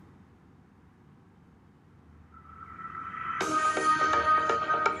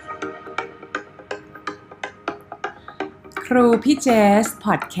รูพี่เจสพ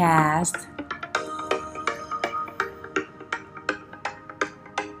อดแคสต์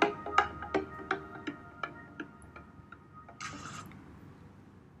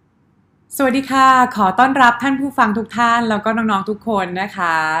สวัสดีค่ะขอต้อนรับท่านผู้ฟังทุกท่านแล้วก็น้องๆทุกคนนะค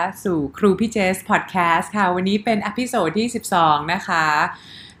ะสู่ครูพี่เจสพอดแคสต์ค่ะวันนี้เป็นอพิโซดที่12นะคะ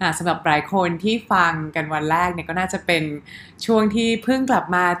สำหรับหลายคนที่ฟังกันวันแรกเนี่ยก็น่าจะเป็นช่วงที่เพิ่งกลับ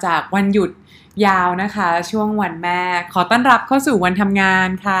มาจากวันหยุดยาวนะคะช่วงวันแม่ขอต้อนรับเข้าสู่วันทำงาน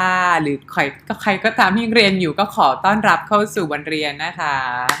ค่ะหรือใครก็ตามที่ยังเรียนอยู่ก็ขอต้อนรับเข้าสู่วันเรียนนะคะ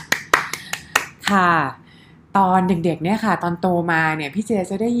ค่ะตอนเด็กๆเนี่ยค่ะตอนโตมาเนี่ยพี่เจ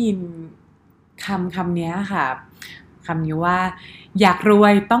จะได้ยินคำนี้ค่ะคำนี้ว่าอยากรว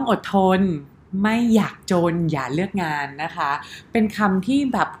ยต้องอดทนไม่อยากจนอย่าเลือกงานนะคะเป็นคำที่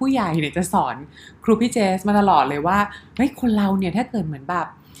แบบผู้ใหญ่เนี่ยจะสอนครูพี่เจสมาตลอดเลยว่าเฮ้ยคนเราเนี่ยถ้าเกิดเหมือนแบบ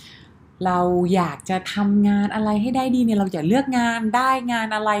เราอยากจะทำงานอะไรให้ได้ดีเนี่ยเราอย่าเลือกงานได้งาน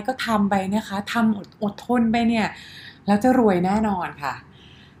อะไรก็ทำไปนะคะทำอดทนไปเนี่ยแล้วจะรวยแน่นอนค่ะ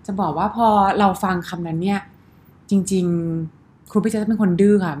จะบอกว่าพอเราฟังคำนั้นเนี่ยจริงๆครูพี่เจสเป็นคน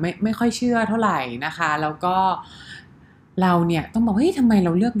ดื้อค่ะไม่ค่อยเชื่อเท่าไหร่นะคะแล้วก็เราเนี่ยต้องบอกเฮ้ยทำไมเร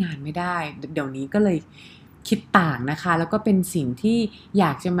าเลือกงานไม่ได้เดี๋ยวนี้ก็เลยคิดต่างนะคะแล้วก็เป็นสิ่งที่อย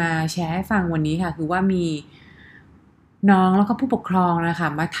ากจะมาแชร์ให้ฟังวันนี้ค่ะคือว่ามีน้องแล้วก็ผู้ปกครองนะคะ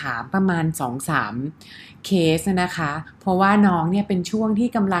มาถามประมาณ 2-3 เคสนะคะเพราะว่าน้องเนี่ยเป็นช่วงที่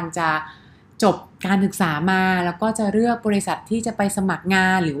กำลังจะจบการศึกษามาแล้วก็จะเลือกบริษัทที่จะไปสมัครงา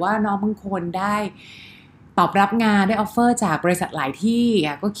นหรือว่าน้องบางคนได้ตอบรับงานได้ออฟเฟอร์จากบริษัทหลายที่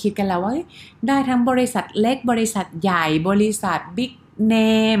ก็คิดกันแล้วว่าได้ทั้งบริษัทเล็กบริษัทใหญ่บริษัทบิ๊กเน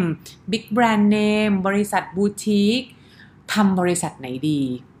มบิ๊กแบรนด์เนมบริษัทบูติกทำบริษัทไหนดี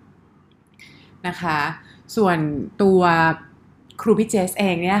นะคะส่วนตัวครูพี่เจสเอ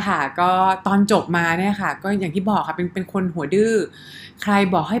งเนี่ยค่ะก็ตอนจบมาเนี่ยค่ะก็อย่างที่บอกค่ะเป็นคนหัวดื้อใคร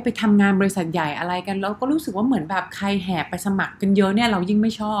บอกให้ไปทำงานบริษัทใหญ่อะไรกันแล้วก็รู้สึกว่าเหมือนแบบใครแห่ไปสมัครกันเยอะเนี่ยเรายิ่งไ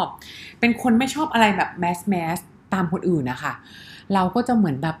ม่ชอบเป็นคนไม่ชอบอะไรแบบแมสตามคนอื่นนะคะเราก็จะเหมื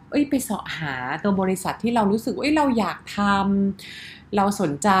อนแบบไปเสาะหาตัวบริษัทที่เรารู้สึกว่าเราอยากทำเราส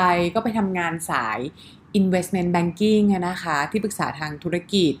นใจก็ไปทำงานสาย investment banking นะคะที่ปรึกษาทางธุร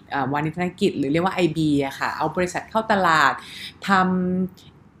กิจวานิชธุรกิจหรือเรียกว่า IB อะค่ะเอาบริษัทเข้าตลาดท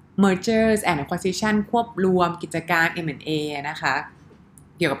ำ mergers and acquisition ควบรวมกิจการ M&A นะคะ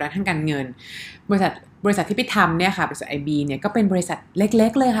เกี่ยวกับด้านทางการเงินบริษัทที่ไปทำเนี่ยค่ะบริษัท IB เนี่ยก็เป็นบริษัทเล็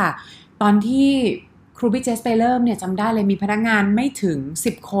กๆเลยค่ะตอนที่ครูพี่เจสไปเริ่มเนี่ยจำได้เลยมีพนักงานไม่ถึง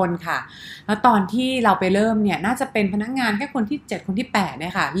10 คนค่ะแล้วตอนที่เราไปเริ่มเนี่ยน่าจะเป็นพนักงานแค่คนที่7คนที่8เนี่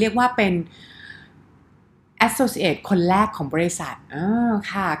ยค่ะเรียกว่าเป็นAssociate คนแรกของบริษัท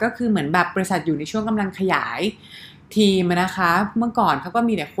ค่ะก็คือเหมือนแบบบริษัทอยู่ในช่วงกำลังขยายทีมนะคะเมื่อก่อนเขาก็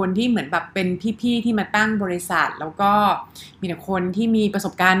มีแต่คนที่เหมือนแบบเป็นพี่ๆที่มาตั้งบริษัทแล้วก็มีแต่คนที่มีประส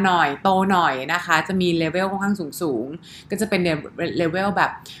บการณ์หน่อยโตหน่อยนะคะจะมีเลเวลค่อนข้างสูงๆก็จะเป็นเลเวลแบ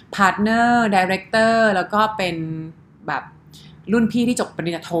บพาร์ทเนอร์ไดเรคเตอร์แล้วก็เป็นแบบรุ่นพี่ที่จบป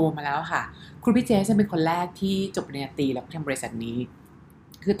ริญญาโทมาแล้วค่ะครูพี่เจจะเป็นคนแรกที่จบปริญญาตรีแล้วทำบริษัทนี้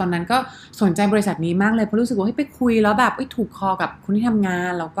คือตอนนั้นก็สนใจบริษัทนี้มากเลยเพราะรู้สึกว่าไปคุยแล้วแบบถูกคอกับคนที่ทำงา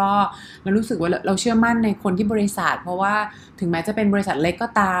นแล้วก็เรารู้สึกว่าเราเชื่อมั่นในคนที่บริษัทเพราะว่าถึงแม้จะเป็นบริษัทเล็กก็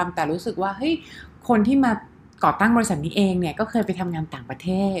ตามแต่รู้สึกว่าคนที่มาก่อตั้งบริษัทนี้เองเนี่ยก็เคยไปทำงานต่างประเท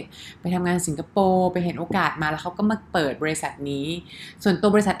ศไปทำงานสิงคโปร์ไปเห็นโอกาสมาแล้วเขาก็มาเปิดบริษัทนี้ส่วนตัว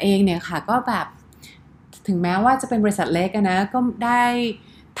บริษัทเองเนี่ยค่ะก็แบบถึงแม้ว่าจะเป็นบริษัทเล็กนะก็ได้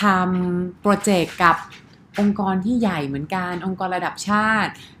ทำโปรเจกต์กับองค์กรที่ใหญ่เหมือนกันองค์กรระดับชา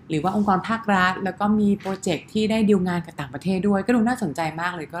ติหรือว่าองค์กรภาครัฐแล้วก็มีโปรเจกต์ที่ได้ดีลงานกับต่างประเทศด้วยก็ดูน่าสนใจมา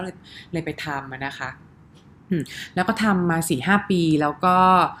กเลยก็เลยไปทำนะคะแล้วก็ทำมา 4-5 ปีแล้วก็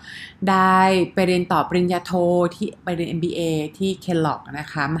ได้ไปเรียนต่อปริญญาโทที่ไปเรียน MBA ที่ Kellogg นะ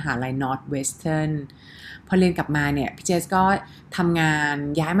คะมหาลัย Northwestern พอเรียนกลับมาเนี่ยพี่เจสก็ทำงาน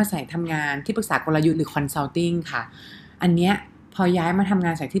ย้ายมาใส่ทำงานที่ปรึกษากลยุทธ์หรือ Consulting ค่ะอันเนี้ยพอย้ายมาทำง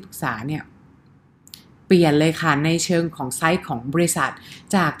านสายที่ปรึกษาเนี่ยเปลี่ยนเลยค่ะในเชิงของไซส์ของบริษัท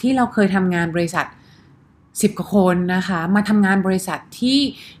จากที่เราเคยทำงานบริษัท10 กว่าคนนะคะมาทำงานบริษัทที่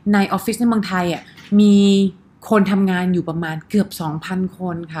ในออฟฟิศในเมืองไทยมีคนทำงานอยู่ประมาณเกือบ 2,000 ค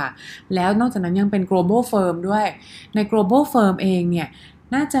นค่ะแล้วนอกจากนั้นยังเป็น global firm ด้วยใน global firm เองเนี่ย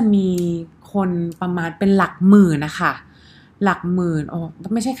น่าจะมีคนประมาณเป็นหลักหมื่นนะคะหลักหมื่น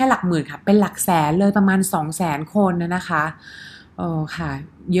ไม่ใช่แค่หลักหมื่นค่ะเป็นหลักแสนเลยประมาณ 200,000 คนนะคะค่ะ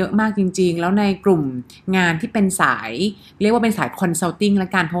เยอะมากจริงๆแล้วในกลุ่มงานที่เป็นสายเรียกว่าเป็นสาย consulting ละ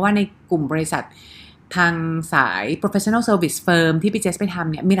กันเพราะว่าในกลุ่มบริษัททางสาย professional service firm ที่พี่เจสไปทำ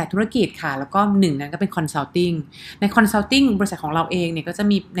เนี่ยมีหลายธุรกิจค่ะแล้วก็หนึ่งนั้นก็เป็น consulting ใน consulting บริษัทของเราเองเนี่ยก็จะ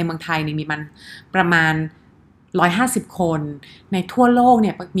มีในเมืองไทยเนี่ยมีมันประมาณ 150 คนในทั่วโลกเ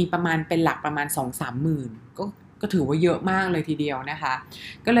นี่ยมีประมาณเป็นหลักประมาณ 2-3 หมื่นก็ถือว่าเยอะมากเลยทีเดียวนะคะ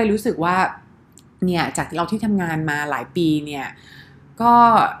ก็เลยรู้สึกว่าเนี่ยจากเราที่ทำงานมาหลายปีเนี่ยก็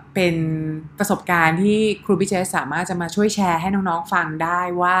เป็นประสบการณ์ที่ครูพิเชษสามารถจะมาช่วยแชร์ให้น้องๆฟังได้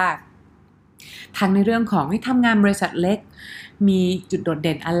ว่าทั้งในเรื่องของที่ทำงานบริษัทเล็กมีจุดโดดเ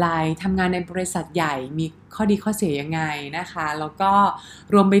ด่นอะไรทำงานในบริษัทใหญ่มีข้อดีข้อเสียยังไงนะคะแล้วก็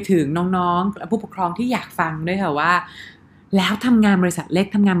รวมไปถึงน้องๆและผู้ปกครองที่อยากฟังด้วยค่ะว่าแล้วทำงานบริษัทเล็ก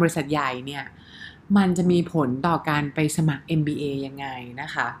ทำงานบริษัทใหญ่เนี่ยมันจะมีผลต่อการไปสมัคร MBA ยังไงนะ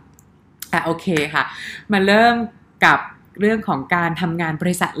คะโอเคค่ะมาเริ่มกับเรื่องของการทำงานบ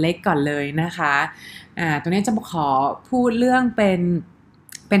ริษัทเล็กก่อนเลยนะคะตัวนี้จะขอพูดเรื่องเ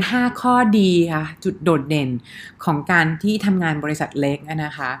ป็น5ข้อดีค่ะจุดโดดเด่นของการที่ทำงานบริษัทเล็กน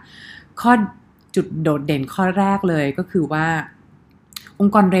ะคะจุดโดดเด่นข้อแรกเลยก็คือว่าอง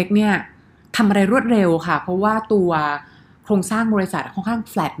ค์กรเล็กเนี่ยทำอะไรรวดเร็วค่ะเพราะว่าตัวโครงสร้างบริษัทค่อนข้าง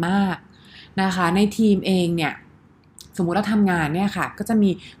แฟลตมากนะคะในทีมเองเนี่ยสมมุติเราทำงานเนี่ยค่ะก็จะมี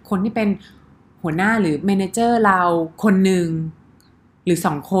คนที่เป็นหัวหน้าหรือเมเนเจอร์เราคนหนึ่งหรือ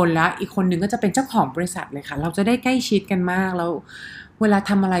2 คนแล้วอีกคนหนึ่งก็จะเป็นเจ้าของบริษัทเลยค่ะเราจะได้ใกล้ชิดกันมากแล้วเวลา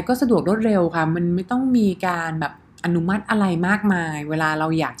ทำอะไรก็สะดวกรวดเร็วค่ะมันไม่ต้องมีการแบบอนุมัติอะไรมากมายเวลาเรา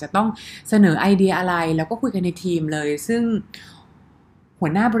อยากจะต้องเสนอไอเดียอะไรแล้วก็คุยกันในทีมเลยซึ่งหั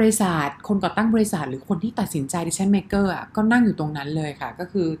วหน้าบริษัทคนก่อตั้งบริษัทหรือคนที่ตัดสินใจ decision maker ก็นั่งอยู่ตรงนั้นเลยค่ะก็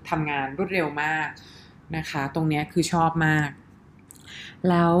คือทำงานรวดเร็วมากนะคะตรงนี้คือชอบมาก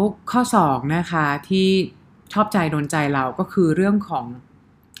แล้วข้อ2นะคะที่ชอบใจโดนใจเราก็คือเรื่องของ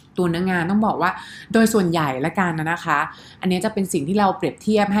ตัวเนื้องานต้องบอกว่าโดยส่วนใหญ่ละกันนะคะอันนี้จะเป็นสิ่งที่เราเปรียบเ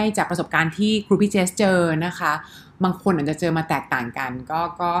ทียบให้จากประสบการณ์ที่ครูพี่เจสเจอนะคะบางคนอาจจะเจอมาแตกต่างกัน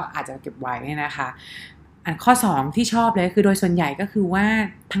ก็อาจจะเก็บไว้นะคะอันข้อ2ที่ชอบเลยคือโดยส่วนใหญ่ก็คือว่า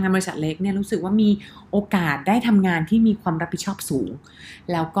ทางงานบริษัทเล็กเนี่ยรู้สึกว่ามีโอกาสได้ทำงานที่มีความรับผิดชอบสูง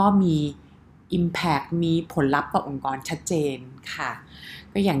แล้วก็มี impact มีผลลัพธ์ต่อองค์กรชัดเจนค่ะ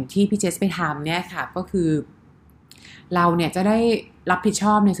ก็อย่างที่พี่เจสไปทำเนี่ยค่ะก็คือเราเนี่ยจะได้รับผิดช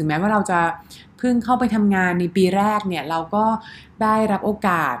อบเนี่ยถึงแม้ว่าเราจะเพิ่งเข้าไปทำงานในปีแรกเนี่ยเราก็ได้รับโอก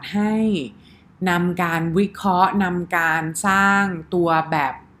าสให้นำการวิเคราะห์นำการสร้างตัวแบ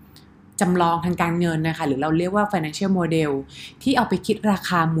บจำลองทางการเงินนะคะหรือเราเรียกว่า financial model ที่เอาไปคิดราค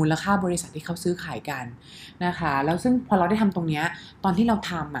ามูลค่าบริษัทที่เขาซื้อขายกันนะคะแล้วซึ่งพอเราได้ทำตรงนี้ตอนที่เรา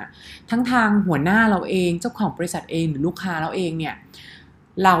ทำทั้งทางหัวหน้าเราเองเจ้าของบริษัทเองหรือลูกค้าเราเองเนี่ย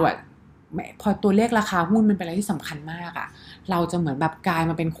เราพอตัวเลขราคาหุ้นมันเป็นอะไรที่สำคัญมากเราจะเหมือนแบบกลาย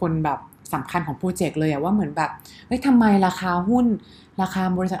มาเป็นคนแบบสำคัญของโปรเจกต์เลยว่าเหมือนแบบเฮ้ยทำไมราคาหุ้นราคา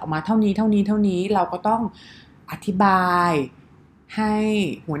บริษัทออกมาเท่านี้เราก็ต้องอธิบายให้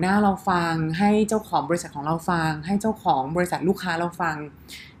หัวหน้าเราฟังให้เจ้าของบริษัทของเราฟังให้เจ้าของบริษัทลูกค้าเราฟัง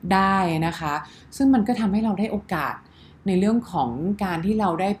ได้นะคะซึ่งมันก็ทำให้เราได้โอกาสในเรื่องของการที่เรา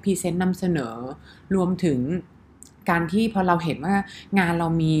ได้พรีเซนต์นำเสนอรวมถึงการที่พอเราเห็นว่างานเรา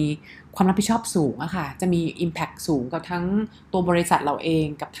มีความรับผิดชอบสูงค่ะจะมี impact สูงกับทั้งตัวบริษัทเราเอง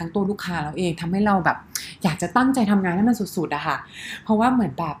กับทั้งตัวลูกค้าเราเองทำให้เราแบบอยากจะตั้งใจทำงานให้มันสุดๆค่ะเพราะว่าเหมือ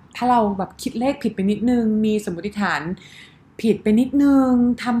นแบบถ้าเราแบบคิดเลขผิดไปนิดนึงมีสมมติฐานผิดไปนิดนึง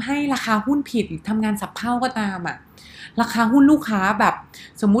ทำให้ราคาหุ้นผิดหรือทำงานสับเพ่าก็ตามราคาหุ้นลูกค้าแบบ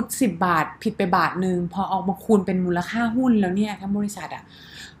สมมุติ10 บาทผิดไปบาทนึงพอออกมาคูณเป็นมูลค่าหุ้นแล้วเนี่ยทั้งบริษัท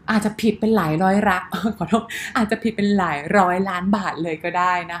อาจจะผิดเป็นหลายร้อยละขอโทษอาจจะผิดเป็นหลายร้อยล้านบาทเลยก็ไ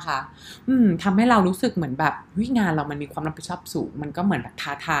ด้นะคะทำให้เรารู้สึกเหมือนแบบงานเรามันมีความรับผิดชอบสูงมันก็เหมือนแบบท้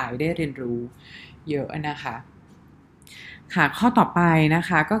าทายได้เรียนรู้เยอะนะคะค่ะข้อต่อไปนะค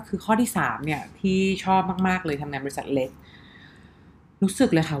ะก็คือข้อที่3เนี่ยที่ชอบมากๆเลยทำงานบริษัทเล็กรู้สึก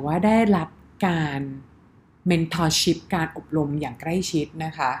เลยค่ะว่าได้รับการmentorship การอบรมอย่างใกล้ชิดน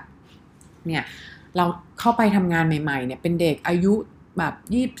ะคะเนี่ยเราเข้าไปทำงานใหม่ๆเนี่ยเป็นเด็กอายุแบบ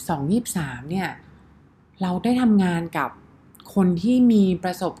22-23เนี่ยเราได้ทำงานกับคนที่มีป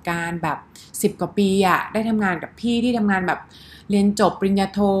ระสบการณ์แบบ10 กว่าปีได้ทำงานกับพี่ที่ทำงานแบบเรียนจบปริญญา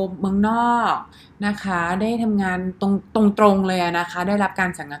โทเมืองนอกนะคะได้ทำงานตรงเลยนะคะได้รับการ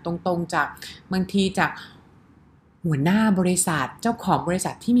สั่งงานตรงๆจากบางทีจากหัวหน้าบริษัทเจ้าของบริษั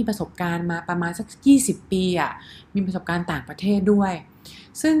ทที่มีประสบการณ์มาประมาณสัก20 ปีมีประสบการณ์ต่างประเทศด้วย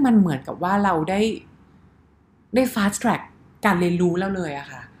ซึ่งมันเหมือนกับว่าเราได้ fast track การเรียนรู้แล้วเลย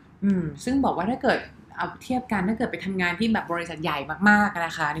ค่ะซึ่งบอกว่าถ้าเกิดเอาเทียบกันถ้าเกิดไปทำงานที่แบบบริษัทใหญ่มากๆน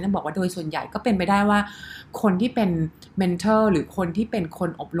ะคะนี่ต้องบอกว่าโดยส่วนใหญ่ก็เป็นไปได้ว่าคนที่เป็นเมนเทอร์หรือคนที่เป็นคน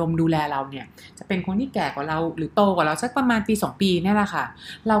อบรมดูแลเราเนี่ยจะเป็นคนที่แก่กว่าเราหรือโตกว่าเราสักประมาณปี2 ปีนี่แหละค่ะ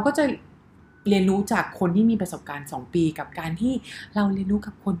เราก็จะเรียนรู้จากคนที่มีประสบการณ์2 ปีกับการที่เราเรียนรู้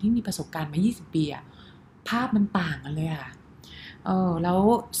กับคนที่มีประสบการณ์มา20 ปีภาพมันต่างกันเลย แล้ว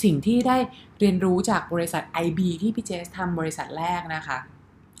สิ่งที่ได้เรียนรู้จากบริษัท IB ที่พี่เจสทำบริษัทแรกนะคะ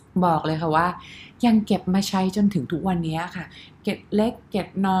บอกเลยค่ะว่ายังเก็บมาใช้จนถึงทุกวันนี้ค่ะเก็บเล็กเก็บ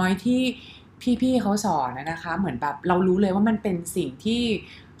น้อยที่พี่ๆเขาสอนนะคะเหมือนแบบเรารู้เลยว่ามันเป็นสิ่งที่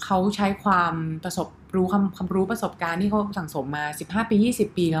เขาใช้ความประสบรู้ความรู้ประสบการณ์ที่เขาสั่งสมมา15ปี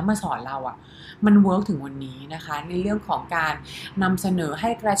20ปีแล้วมาสอนเราอ่ะมันเวิร์กถึงวันนี้นะคะในเรื่องของการนำเสนอให้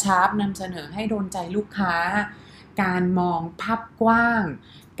กระชับนำเสนอให้โดนใจลูกค้าการมองภาพกว้าง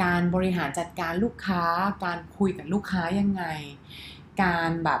การบริหารจัดการลูกค้าการคุยกับลูกค้ายังไงการ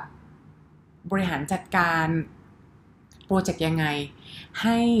แบบบริหารจัดการโปรเจกต์ยังไงใ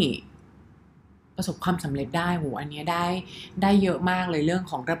ห้ประสบความสำเร็จได้โหอันนี้ได้เยอะมากเลยเรื่อง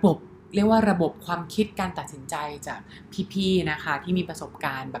ของระบบเรียกว่าระบบความคิดการตัดสินใจจากพี่ๆนะคะที่มีประสบก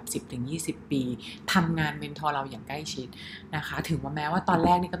ารณ์แบบ 10-20 ปีทำงานเมนทอร์เราอย่างใกล้ชิดนะคะถึงว่าแม้ว่าตอนแร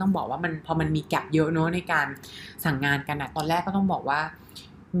กนี่ก็ต้องบอกว่าพอมันมีแกลบเยอะเนอะในการสั่งงานกันนะตอนแรกก็ต้องบอกว่า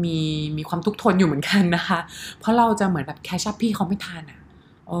มีความทุกข์ทนอยู่เหมือนกันนะคะเพราะเราจะเหมือนแบบแคชชัพพี่เขาไม่ทันอ่ะ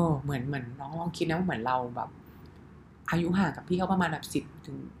เหมือนน้องลองคิดนะว่าเหมือนเราแบบอายุห่างกับพี่เขาประมาณแบบ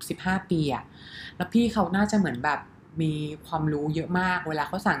10-15 ปีอะแล้วพี่เขาน่าจะเหมือนแบบมีความรู้เยอะมากเวลาเ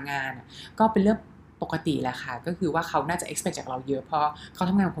ขาสั่งงานก็เป็นเรื่องปกติแหละค่ะก็คือว่าเขาน่าจะ expect จากเราเยอะเพราะเขา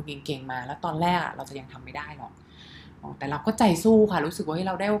ทำงานกับคนเก่งๆมาแล้วตอนแรกเราจะยังทำไม่ได้หรอกแต่เราก็ใจสู้ค่ะรู้สึกว่าเ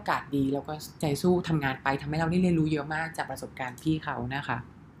ราได้โอกาสดีแล้วก็ใจสู้ทำงานไปทำให้เราได้เรียนรู้เยอะมากจากประสบการณ์พี่เขานะคะ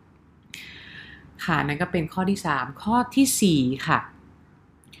ค่ะนั่นก็เป็นข้อที่3ข้อที่4ค่ะ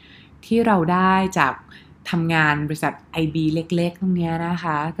ที่เราได้จากทำงานบริษัท IB เล็กๆตรงนี้นะค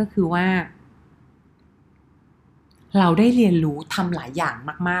ะก็คือว่าเราได้เรียนรู้ทำหลายอย่าง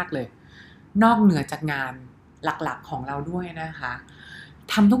มากๆเลยนอกเหนือจากงานหลักๆของเราด้วยนะคะ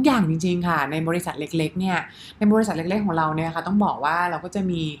ทำทุกอย่างจริงๆค่ะในบริษัทเล็กๆเนี่ยในบริษัทเล็กๆของเราเนี่ยค่ะต้องบอกว่าเราก็จะ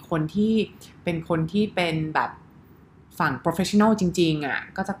มีคนที่เป็นแบบฝั่ง professional จริง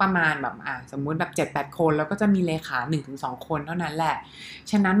ๆก็จะประมาณแบบสมมุติแบบ 7-8 คนแล้วก็จะมีเลขา 1-2 คนเท่านั้นแหละ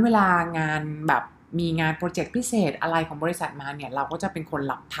ฉะนั้นเวลางานแบบมีงานโปรเจกต์พิเศษอะไรของบริษัทมาเนี่ยเราก็จะเป็นคน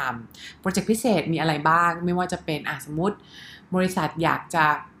รับทำโปรเจกต์พิเศษมีอะไรบ้างไม่ว่าจะเป็นสมมุติบริษัทอยากจะ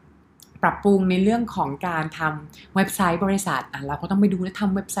ปรับปรุงในเรื่องของการทำเว็บไซต์บริษัทเราก็ต้องไปดูและท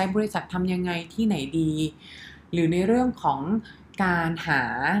ำเว็บไซต์บริษัททำยังไงที่ไหนดีหรือในเรื่องของการหา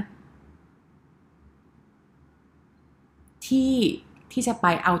ที่จะไป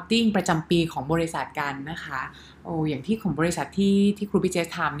เอาท์ติ้งประจำปีของบริษัทกันนะคะอย่างที่ของบริษัทที่ครูพี่เจส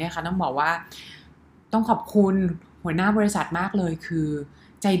ทำเนี่ยค่ะต้องบอกว่าต้องขอบคุณหัวหน้าบริษัทมากเลยคือ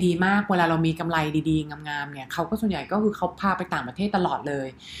ใจดีมากเวลาเรามีกำไรดีๆงามๆเนี่ยเขาก็ส่วนใหญ่ก็คือเขาพาไปต่างประเทศตลอดเลย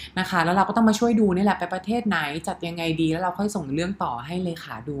นะคะแล้วเราก็ต้องมาช่วยดูนี่แหละไปประเทศไหนจัดยังไงดีแล้วเราค่อยส่งเรื่องต่อให้เลข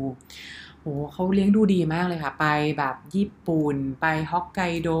าดูโหเขาเลี้ยงดูดีมากเลยค่ะไปแบบญี่ปุ่นไปฮอกไก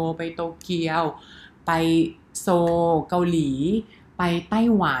โดไปโตเกียวไปโซลเกาหลีไปไต้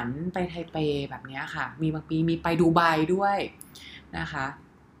หวันไปไทเปแบบนี้ค่ะมีบางปีมีไปดูไบด้วยนะคะ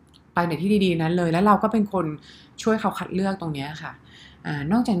ไปไหนที่ดีๆนั้นเลยแล้วเราก็เป็นคนช่วยเขาคัดเลือกตรงนี้ค่ะ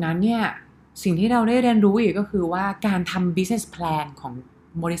นอกจากนั้นเนี่ยสิ่งที่เราได้เรียนรู้อีกก็คือว่าการทำ business plan ของ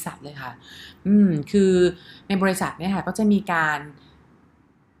บริษัทเลยค่ะคือในบริษัทเนี่ยค่ะก็จะมีการ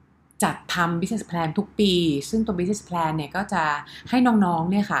จัดทำ business plan ทุกปีซึ่งตัว business plan เนี่ยก็จะให้น้อง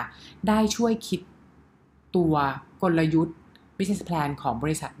ๆเนี่ยค่ะได้ช่วยคิดตัวกลยุทธ์ business plan ของบ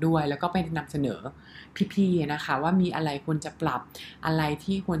ริษัทด้วยแล้วก็ไปนำเสนอพี่ๆนะคะว่ามีอะไรควรจะปรับอะไร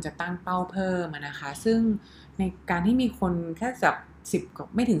ที่ควรจะตั้งเป้าเพิ่มนะคะซึ่งในการที่มีคนแค่แบบ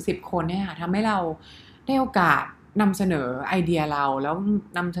10ไม่ถึง10คนเนี่ยค่ะทำให้เราได้โอกาสนำเสนอไอเดียเราแล้ว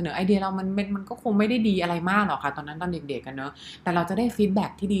นำเสนอไอเดียเรามันก็คงไม่ได้ดีอะไรมากหรอกค่ะตอนเด็กๆกันเนอะแต่เราจะได้ฟีดแบ็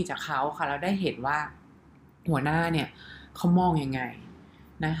กที่ดีจากเขาค่ะเราได้เห็นว่าหัวหน้าเนี่ยเขามองยังไง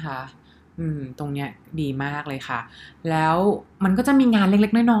นะคะตรงเนี้ยดีมากเลยค่ะแล้วมันก็จะมีงานเล็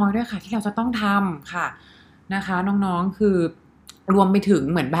กๆน้อยๆด้วยค่ะที่เราจะต้องทำค่ะนะคะน้องๆคือรวมไปถึง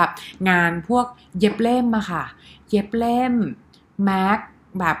เหมือนแบบงานพวกเย็บเล่มอะค่ะเย็บเล่มแม็ก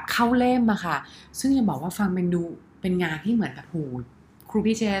แบบเข้าเล่มอะค่ะซึ่งจะบอกว่าฟังเป็นงานที่เหมือนแบบโหครู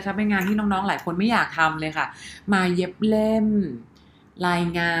พี่เจจะเป็นงานที่น้องๆหลายคนไม่อยากทำเลยค่ะมาเย็บเล่มราย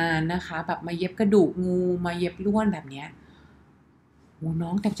งานนะคะแบบมาเย็บกระดูกงูมาเย็บลวดแบบเนี้ยโอ้น้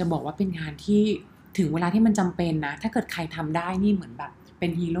องแต่จะบอกว่าเป็นงานที่ถึงเวลาที่มันจำเป็นนะถ้าเกิดใครทำได้นี่เหมือนแบบเป็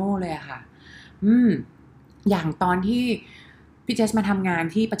นฮีโร่เลยอะค่ะอย่างตอนที่พี่เจสมาทำงาน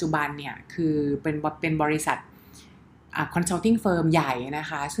ที่ปัจจุบันเนี่ยคือเป็นบริษัทconsulting firm ใหญ่นะ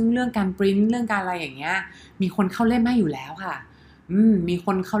คะซึ่งเรื่องการปริ้นเรื่องการอะไรอย่างเงี้ยมีคนเข้าเล่มให้อยู่แล้วค่ะมีค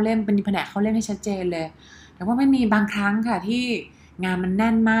นเข้าเล่มเป็นแผนกเข้าเล่มให้ชัดเจนเลยแต่ว่าไม่มีบางครั้งค่ะที่งานมันแ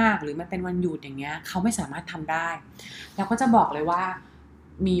น่นมากหรือมันเป็นวันหยุดอย่างเงี้ยเขาไม่สามารถทำได้แล้วก็จะบอกเลยว่า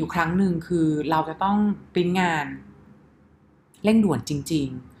มีอยู่ครั้งหนึ่งคือเราจะต้องปริ้นงาน เร่งด่วนจริง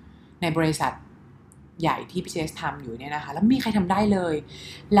ๆในบริษัทใหญ่ที่พี่เจสทำอยู่เนี่ยนะคะแล้วมีใครทำได้เลย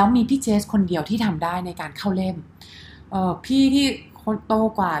แล้วมีพี่เจสคนเดียวที่ทำได้ในการเข้าเล่มพี่ที่คนโต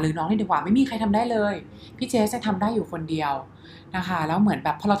กว่าหรือน้องที่เด็กกว่าไม่มีใครทำได้เลยพี่เจสจะทำได้อยู่คนเดียวนะคะแล้วเหมือนแบ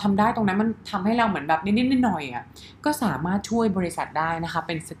บพอเราทำได้ตรงนั้นมันทำให้เราเหมือนแบบนิดๆหน่อยๆอ่ะก็สามารถช่วยบริษัทได้นะคะเ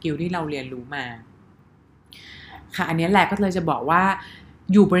ป็นสกิลที่เราเรียนรู้มาค่ะอันนี้แหละก็เลยจะบอกว่า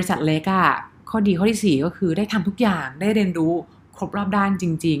อยู่บริษัทเล็กอะข้อดีข้อที่4ก็คือได้ทำทุกอย่างได้เรียนรู้ครบรอบด้านจ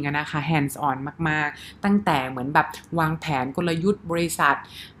ริงๆนะคะ hands on มากๆตั้งแต่เหมือนแบบวางแผนกลยุทธ์บริษัท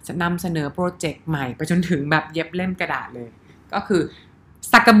นำเสนอโปรเจกต์ใหม่ไปจนถึงแบบเย็บเล่มกระดาษเลยก็คือ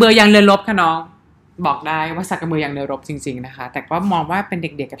สักกระเบือยังเรือรบค่ะน้องบอกได้ว่าสักกระเบือยังเรือรบจริงๆนะคะแต่ก็มองว่าเป็นเ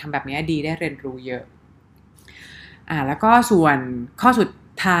ด็กๆก็ทำแบบนี้ดีได้เรียนรู้เยอะแล้วก็ส่วนข้อสุด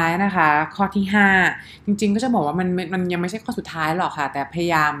ท้ายนะคะข้อที่5จริงๆก็จะบอกว่ามันยังไม่ใช่ข้อสุดท้ายหรอกค่ะแต่พย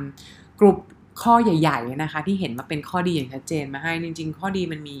ายามกลุ่มข้อใหญ่ๆนะคะที่เห็นมาเป็นข้อดีอย่างชัดเจนมาให้จริงๆข้อดี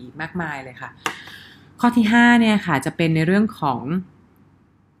มันมีมากมายเลยค่ะข้อที่5เนี่ยค่ะจะเป็นในเรื่องของ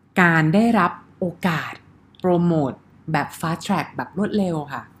การได้รับโอกาสโปรโมทแบบ fast track แบบรวดเร็ว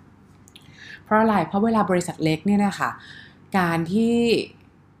ค่ะเพราะอะไรเพราะเวลาบริษัทเล็กเนี่ยนะคะการที่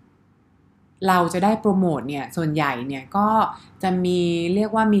เราจะได้โปรโมทเนี่ยส่วนใหญ่เนี่ยก็จะมีเรีย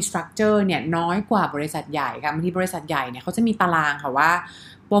กว่ามีสตรัคเจอร์เนี่ยน้อยกว่าบริษัทใหญ่ค่ะบางทีบริษัทใหญ่เนี่ยเขาจะมีตารางค่ะว่า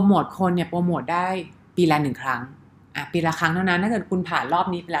โปรโมทคนเนี่ยโปรโมทได้ปีละ1ครั้งปีละครั้งเท่านั้นถ้าเกิดคุณผ่านรอบ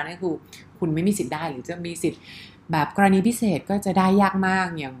นี้ไปแล้วเนี่ยคือคุณไม่มีสิทธิ์ได้หรือจะมีสิทธิ์แบบกรณีพิเศษก็จะได้ยากมาก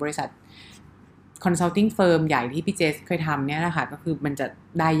อย่างบริษัทconsulting firm ใหญ่ที่พี่เจสเคยทำเนี่ยนะคะก็คือมันจะ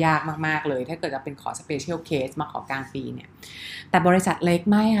ได้ยากมากๆเลยถ้าเกิดจะเป็นขอ special case มาขอกลางปีเนี่ยแต่บริษัทเล็ก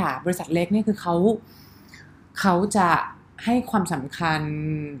ไม่ค่ะบริษัทเล็กเนี่ยคือเขาจะให้ความสำคัญ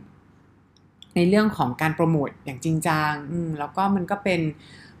ในเรื่องของการโปรโมทอย่างจริงจังแล้วก็มันก็เป็น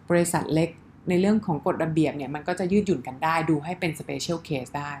บริษัทเล็กในเรื่องของกฎระเบียบเนี่ยมันก็จะยืดหยุ่นกันได้ดูให้เป็น special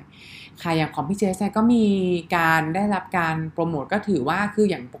case ได้ค่ะอย่างของพี่เจสเนี่ยก็มีการได้รับการโปรโมทก็ถือว่าคือ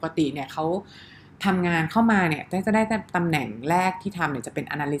อย่างปกติเนี่ยเขาทำงานเข้ามาเนี่ยจะได้ตำแหน่งแรกที่ทำเนี่ยจะเป็น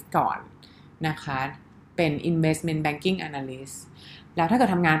analyst ก่อนนะคะเป็น investment banking analyst แล้วถ้าเกิด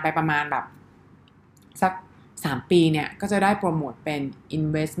ทำงานไปประมาณแบบสัก3 ปีเนี่ยก็จะได้โปรโมทเป็น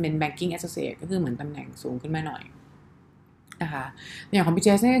investment banking associate ก็คือเหมือนตำแหน่งสูงขึ้นมาหน่อยนะคะอย่างของพี่เจ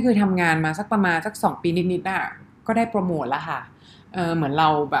สเนี่ยก็คือทำงานมาสักประมาณสัก2 ปีนิดๆน่ะก็ได้โปรโมทแล้วค่ะเหมือนเรา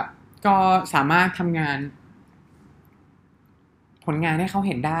แบบก็สามารถทำงานผลงานให้เขาเ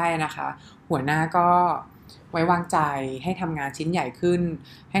ห็นได้นะคะหัวหน้าก็ไว้วางใจให้ทำงานชิ้นใหญ่ขึ้น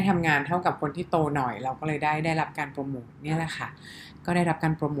ให้ทำงานเท่ากับคนที่โตหน่อยเราก็เลยได้รับการโปรโมทเนี่ยแหละค่ะก็ได้รับกา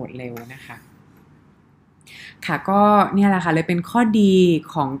รโปรโมทเร็วนะคะค่ะก็เนี่ยแหละค่ะเลยเป็นข้อดี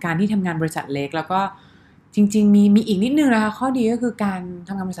ของการที่ทำงานบริษัทเล็กแล้วก็จริงๆมีอีกนิดนึงนะคะข้อดีก็คือการท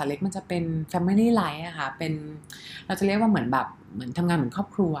ำงานบริษัทเล็กมันจะเป็น family life อะค่ะเป็นเราจะเรียกว่าเหมือนแบบเหมือนทำงานเหมือนครอบ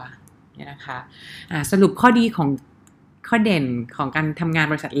ครัวเนี่ยนะคะสรุปข้อดีของข้อเด่นของการทำงาน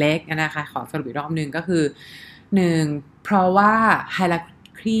บริษัทเล็กนะคะขอสรุปอีกรอบนึงก็คือ1เพราะว่า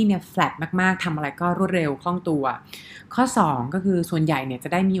hierarchy เนี่ย flat มากๆทำอะไรก็รวดเร็วคล่องตัวข้อ2ก็คือส่วนใหญ่เนี่ยจะ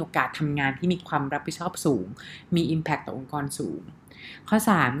ได้มีโอกาสทำงานที่มีความรับผิดชอบสูงมี impact ต่อองค์กรสูงข้อ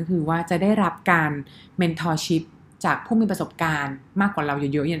3ก็คือว่าจะได้รับการ mentorship จากผู้มีประสบการณ์มากกว่าเราเ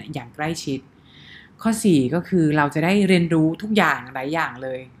ยอะๆอย่างใกล้ชิดข้อ4ก็คือเราจะได้เรียนรู้ทุกอย่างหลายอย่างเล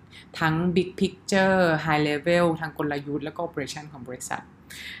ยทั้ง big picture high level ทางกลยุทธ์และก็ operation ของบริษัท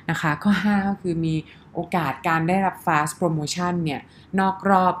นะคะข้อ5ก็คือมีโอกาสการได้รับ fast promotion เนี่ยนอก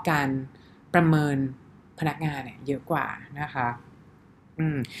รอบการประเมินพนักงานเนี่ยเยอะกว่านะคะ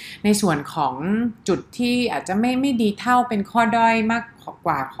ในส่วนของจุดที่อาจจะไม่ดีเท่าเป็นข้อด้อยมากก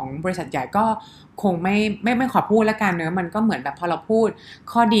ว่าของบริษัทใหญ่ก็คงไม่ขอพูดแล้วกันเนอะมันก็เหมือนแบบพอเราพูด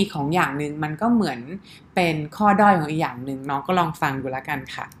ข้อดีของอย่างหนึ่งมันก็เหมือนเป็นข้อด้อยของอีกอย่างหนึ่งน้องก็ลองฟังดูแล้วกัน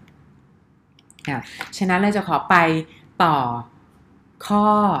ค่ะฉะนั้นเราจะขอไปต่อข้อ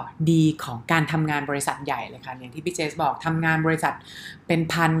ดีของการทำงานบริษัทใหญ่เลยค่ะอย่างที่พี่เจสบอกทำงานบริษัทเป็น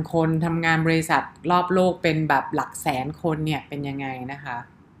1,000 คนทำงานบริษัทรอบโลกเป็นแบบหลักแสนคนเนี่ยเป็นยังไงนะคะ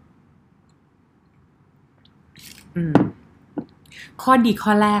ข้อดีข้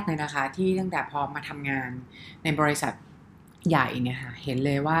อแรกเลยนะคะที่ตั้งแต่พอมาทำงานในบริษัทใหญ่เนี่ยค่ะเห็นเ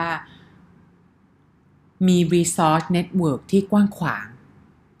ลยว่ามี resource network ที่กว้างขวาง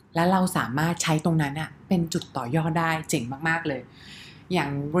และเราสามารถใช้ตรงนั้นเป็นจุดต่อยอดได้เจ๋งมากๆเลยอย่าง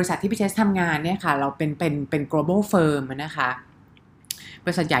บริษัทที่พี่เจสทำงานเนี่ยค่ะเราเป็น global firm นะคะบ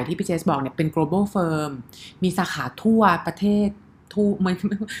ริษัทใหญ่ที่พี่เจสบอกเนี่ยเป็น global firm มีสาขาทั่วประเทศ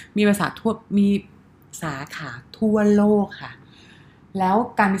มีสาขาทั่วโลกค่ะแล้ว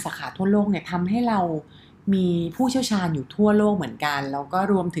การมีสาขาทั่วโลกเนี่ยทำให้เรา มีผู้เชี่ยวชาญอยู่ทั่วโลกเหมือนกันแล้วก็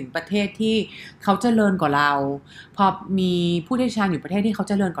รวมถึงประเทศที่เขาเจริญกว่าเราพอมีผู้เชี่ยวชาญอยู่ประเทศที่เขา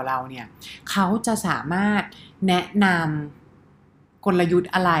เจริญกว่าเราเนี่ยเขาจะสามารถแนะนำกลยุท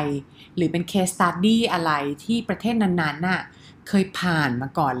ธ์อะไรหรือเป็น case study อะไรที่ประเทศนั้นๆน่ะเคยผ่านมา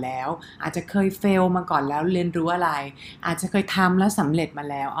ก่อนแล้วอาจจะเคยเฟลมาก่อนแล้วเรียนรู้อะไรอาจจะเคยทำแล้วสำเร็จมา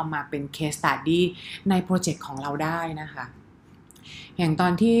แล้วเอามาเป็น case study ในโปรเจกต์ของเราได้นะคะอย่างตอ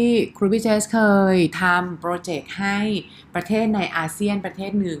นที่ครูพี่เจสเคยทำโปรเจกต์ให้ประเทศในอาเซียนประเท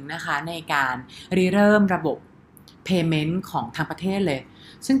ศหนึ่งนะคะในการริเริ่มระบบ payment ของทางประเทศเลย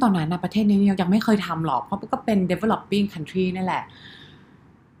ซึ่งตอนนั้นประเทศนี้ยังไม่เคยทำหรอกเพราะก็เป็น developing country นั่นแหละ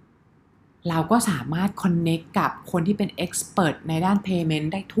เราก็สามารถ connect กับคนที่เป็น expert ในด้าน payment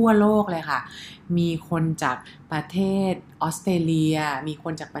ได้ทั่วโลกเลยค่ะมีคนจากประเทศออสเตรเลียมีค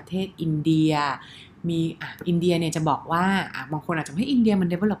นจากประเทศอินเดียมีอินเดียเนี่ยจะบอกว่าบางคนอาจจะให้อินเดียมัน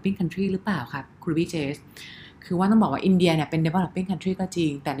developing country หรือเปล่าครับครูพี่เจสคือว่าต้องบอกว่าอินเดียเนี่ยเป็น developing country ก็จริ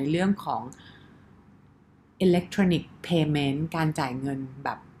งแต่ในเรื่องของ electronic payment การจ่ายเงินแบ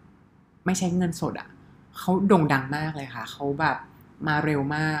บไม่ใช้เงินสดเขาโด่งดังมากเลยค่ะเขาแบบมาเร็ว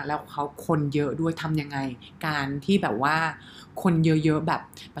มากแล้วเขาคนเยอะด้วยทำยังไงการที่แบบว่าคนเยอะๆแบบ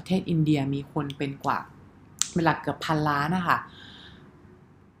ประเทศอินเดียมีคนเป็นกว่าเวลาเกือบ1,000 ล้านนะคะ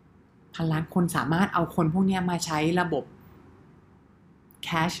1,000 ล้านคนสามารถเอาคนพวกนี้มาใช้ระบบ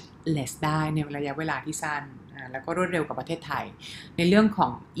cashless ได้ในระยะเวลาที่สั้นแล้วก็รวดเร็วกว่าประเทศไทยในเรื่องขอ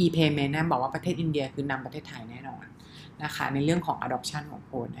ง e-payment นะบอกว่าประเทศอินเดียคือนำประเทศไทยแน่นอนนะคะในเรื่องของ adoption ของ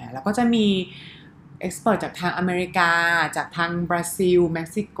คนแล้วก็จะมีexpert จากทางอเมริกาจากทางบราซิลเม็ก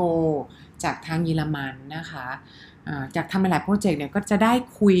ซิโกจากทางเยอรมันนะคะจากทำหลายโปรเจกต์เนี่ยก็จะได้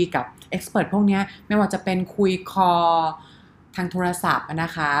คุยกับ expert พวกนี้ไม่ว่าจะเป็นคุยคอทางโทรศัพท์น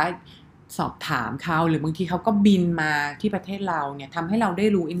ะคะสอบถามเขาหรือบางทีเขาก็บินมาที่ประเทศเราเนี่ยทำให้เราได้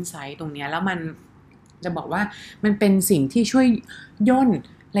รู้อินไซต์ตรงนี้แล้วมันจะบอกว่ามันเป็นสิ่งที่ช่วยย่น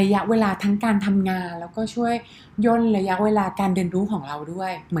ระยะเวลาทั้งการทำงานแล้วก็ช่วยย่นระยะเวลาการเรียนรู้ของเราด้ว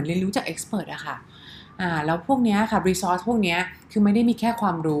ยเหมือนเรียนรู้จาก expert อะค่ะแล้วพวกนี้ค่ะ resource พวกนี้คือไม่ได้มีแค่คว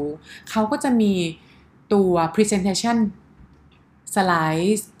ามรู้เขาก็จะมีตัว presentation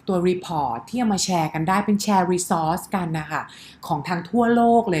slide ตัว report ที่เอามาแชร์กันได้เป็นแชร์ resource กันนะคะของทางทั่วโล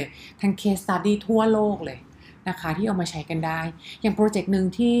กเลยทาง case study ทั่วโลกเลยนะคะที่เอามาใช้กันได้อย่างโปรเจกต์หนึ่ง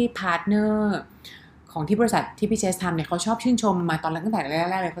ที่ partner ของที่บริษัทที่พี่เจสทำเนี่ยเขาชอบชื่นชมมาตอนแรกตั้งแต่แ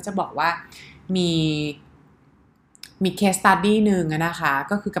รกๆเลยเขาจะบอกว่ามี case study หนึ่งนะคะ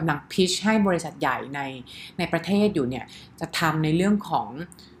ก็คือกำลัง pitch ให้บริษัทใหญ่ในประเทศอยู่เนี่ยจะทำในเรื่องของ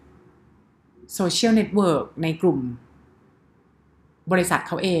social network ในกลุ่มบริษัทเ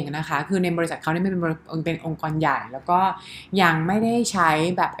ขาเองนะคะคือในบริษัทเขาเนี่ยเป็นองค์กรใหญ่แล้วก็ยังไม่ได้ใช้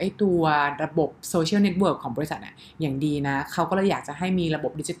แบบไอ้ตัวระบบโซเชียลเน็ตเวิร์กของบริษัทอย่างดีนะเขาก็เลยอยากจะให้มีระบ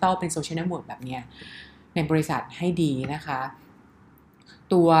บดิจิตอลเป็นโซเชียลเน็ตเวิร์กแบบนี้ในบริษัทให้ดีนะคะ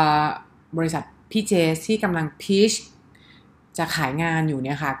ตัวบริษัทพี่เจสที่กำลังพีชจะขายงานอยู่เ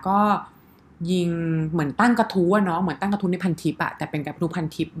นี่ยค่ะก็ยิงเหมือนตั้งกระทู้เนาะเหมือนตั้งกระทู้ในพันทิปแต่เป็นกระทู้พัน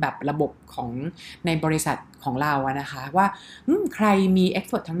ทิปแบบระบบของในบริษัทของเรานะคะว่าใครมีเอ็กซ์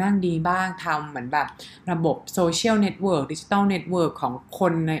เพรสทางด้านดีบ้างทำเหมือนแบบระบบโซเชียลเน็ตเวิร์กดิจิตอลเน็ตเวิร์กของค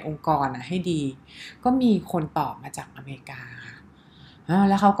นในองค์กรให้ดีก็มีคนตอบมาจากอเมริกาค่ะ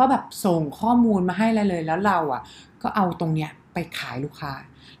แล้วเขาก็แบบส่งข้อมูลมาให้เลยแล้วเราก็เอาตรงเนี้ยไปขายลูกค้า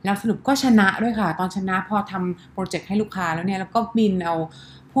แล้วสรุปก็ชนะด้วยค่ะตอนชนะพอทำโปรเจกต์ให้ลูกค้าแล้วเนี่ยแล้วก็บินเอา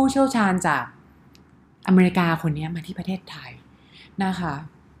ผู้เชี่ยวชาญจากอเมริกาคนนี้มาที่ประเทศไทยนะคะ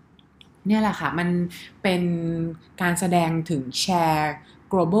เนี่ยแหละค่ะมันเป็นการแสดงถึงแชร์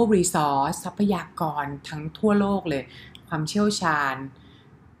global resource ทรัพยากรทั้งทั่วโลกเลยความเชี่ยวชาญ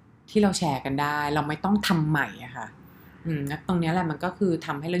ที่เราแชร์กันได้เราไม่ต้องทำใหม่อะค่ะตรงนี้แหละมันก็คือท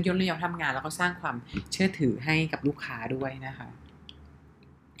ำให้เราย่นระยะทำงานแล้วก็สร้างความเชื่อถือให้กับลูกค้าด้วยนะคะ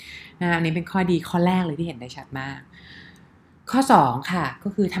อันนี้เป็นข้อดีข้อแรกเลยที่เห็นได้ชัดมากข้อ2ค่ะก็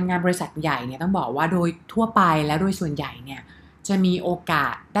คือทำงานบริษัทใหญ่เนี่ยต้องบอกว่าโดยทั่วไปและโดยส่วนใหญ่เนี่ยจะมีโอกา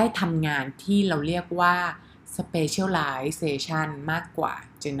สได้ทำงานที่เราเรียกว่า specialization มากกว่า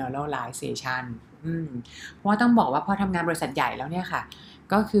generalization เพราะว่าต้องบอกว่าพอทำงานบริษัทใหญ่แล้วเนี่ยค่ะ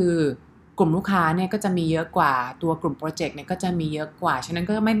ก็คือกลุ่มลูกค้าเนี่ยก็จะมีเยอะกว่าตัวกลุ่มโปรเจกต์เนี่ยก็จะมีเยอะกว่าฉะนั้น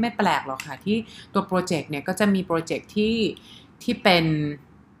ก็ไม่แปลกหรอกค่ะที่ตัวโปรเจกต์เนี่ยก็จะมีโปรเจกต์ที่เป็น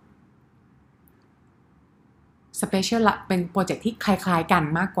special เป็นโปรเจกต์ที่คล้ายๆกัน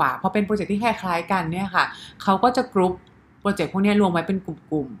มากกว่าพอเป็นโปรเจกต์ที่คล้ายๆกันเนี่ยค่ะเขาก็จะกรุ๊ปโปรเจกต์พวกนี้รวมไว้เป็นก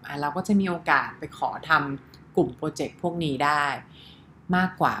ลุ่มๆเราก็จะมีโอกาสไปขอทำกลุ่มโปรเจกต์พวกนี้ได้มาก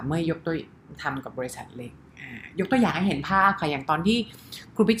กว่าเมื่อยกตัวทำกับบริษัทเล็กยกตัวอย่างให้เห็นภาพค่ะอย่างตอนที่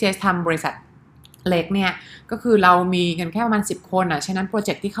ครูพี่เจสทำบริษัท เล็กเนี่ยก็คือเรามีกันแค่ประมาณ10 คนฉะนั้นโปรเจ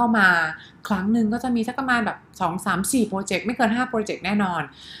กต์ที่เข้ามาครั้งหนึ่งก็จะมีสักประมาณแบบ2 3 4โปรเจกต์ไม่เกิน5โปรเจกต์แน่นอน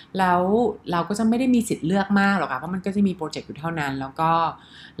แล้วเราก็จะไม่ได้มีสิทธิ์เลือกมากหรอกค่ะเพราะมันก็จะมีโปรเจกต์อยู่เท่านั้นแล้วก็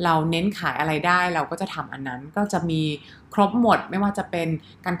เราเน้นขายอะไรได้เราก็จะทำอันนั้นก็จะมีครบหมดไม่ว่าจะเป็น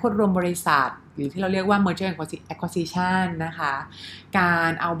การควบรวมบริษัทหรือที่เราเรียกว่า merger and acquisition นะคะกา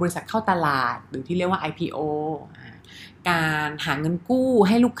รเอาบริษัทเข้าตลาดหรือที่เรียกว่า IPOการหาเงินกู้ใ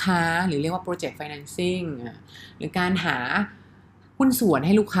ห้ลูกค้าหรือเรียกว่า project financing หรือการหาหุ้นส่วนใ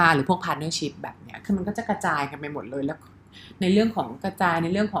ห้ลูกค้าหรือพวก partnership แบบเนี้ยคือมันก็จะกระจายกันไปหมดเลยแล้วในเรื่องของกระจายใน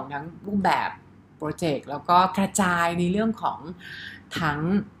เรื่องของทั้งรูปแบบโปรเจกต์แล้วก็กระจายในเรื่องของทั้ง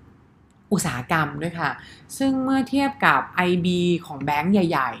อุตสาหกรรมด้วยค่ะซึ่งเมื่อเทียบกับ IB ของแบงก์ใ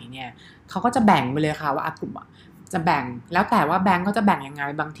หญ่ๆเนี่ยเขาก็จะแบ่งไปเลยค่ะว่ากลุ่มจะแบ่งแล้วแต่ว่าแบงก์เขาจะแบ่งยังไง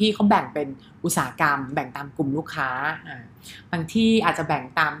บางที่เขาแบ่งเป็นอุตสาหกรรมแบ่งตามกลุ่มลูกค้าบางที่อาจจะแบ่ง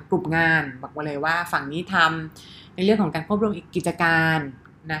ตามกลุ่มงานบอกมาเลยว่าฝั่งนี้ทำในเรื่องของการควบรวมกิจการ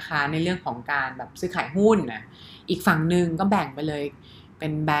นะคะในเรื่องของการแบบซื้อขายหุ้นนะอีกฝั่งหนึ่งก็แบ่งไปเลยเป็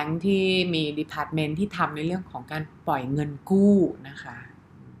นแบงก์ที่มีดีพาร์ตเมนต์ที่ทำในเรื่องของการปล่อยเงินกู้นะคะ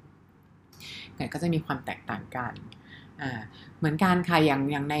ก็จะมีความแตกต่างกันเหมือนกันค่ะอ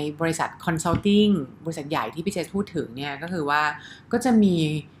ย่างในบริษัท consulting บริษัทใหญ่ที่พี่เจพูดถึงเนี่ยก็คือว่าก็จะมี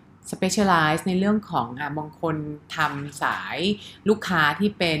specialize ในเรื่องของบางคนทำสายลูกค้าที่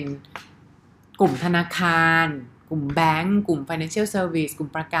เป็นกลุ่มธนาคารกลุ่มแบงก์กลุ่ม financial service กลุ่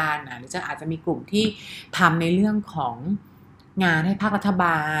มประกันหรืออาจจะมีกลุ่มที่ทำในเรื่องของงานให้ภาครัฐบ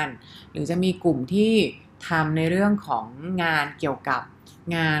าลหรือจะมีกลุ่มที่ทำในเรื่องของงานเกี่ยวกับ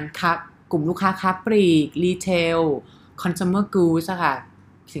งานกลุ่มลูกค้าค้าปลีกรีเทลconsumer goods ค่ะ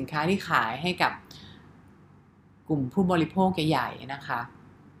สินค้าที่ขายให้กับกลุ่มผู้บริโภคใหญ่ๆนะคะ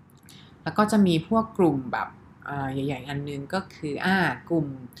แล้วก็จะมีพวกกลุ่มแบบใหญ่ๆอันนึงก็คือกลุ่ม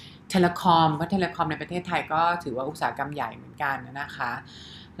เทเลคอมเพราะเทเลคอมในประเทศไทยก็ถือว่าอุตสาหกรรมใหญ่เหมือนกันนะคะ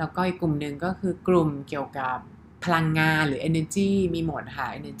แล้วก็อีกกลุ่มนึงก็คือกลุ่มเกี่ยวกับพลังงานหรือ energy มีหมดค่ะ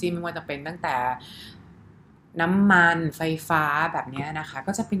energy ไม่ว่าจะเป็นตั้งแต่น้ำมันไฟฟ้าแบบนี้นะคะ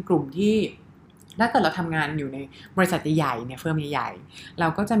ก็จะเป็นกลุ่มที่ถ้าเกิดเราทำงานอยู่ในบริษัทใหญ่ๆเนี่ยเฟิร์มใหญ่ๆเรา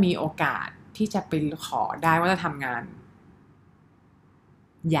ก็จะมีโอกาสที่จะไปขอได้ว่าจะทำงาน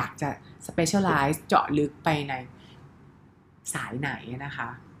อยากจะ specialize เจาะลึกไปในสายไหนนะคะ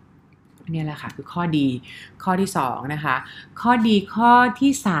นี่แหละค่ะคือข้อดีข้อที่2นะคะข้อดีข้อ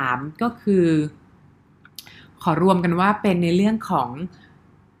ที่3ก็คือขอรวมกันว่าเป็นในเรื่องของ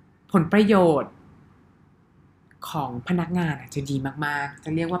ผลประโยชน์ของพนักงานจะดีมากๆจะ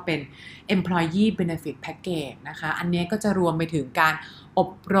เรียกว่าเป็น employee benefit package นะคะอันนี้ก็จะรวมไปถึงการอ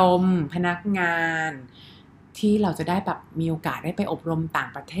บรมพนักงานที่เราจะได้แบบมีโอกาสได้ไปอบรมต่าง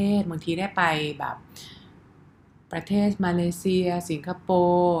ประเทศบางทีได้ไปแบบประเทศมาเลเซียสิงคโป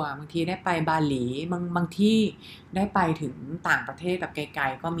ร์บางทีได้ไปบาหลีบางที่ได้ไปถึงต่างประเทศแบบไกล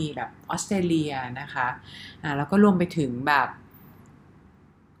ๆก็มีแบบออสเตรเลียนะคะแล้วก็รวมไปถึงแบบ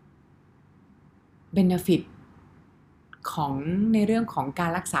benefitของในเรื่องของกา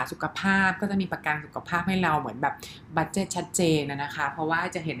รรักษาสุขภาพก็จะมีประกันสุขภาพให้เราเหมือนแบบบัดเจ็ตชัดเจนนะคะเพราะว่า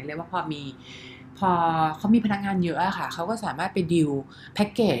จะเห็นได้เลยว่าพอเขามีพนักงานเยอะอะค่ะเขาก็สามารถไปดีลแพ็ก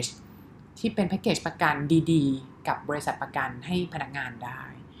เกจที่เป็นแพ็กเกจประกันดีๆกับบริษัทประกันให้พนักงานได้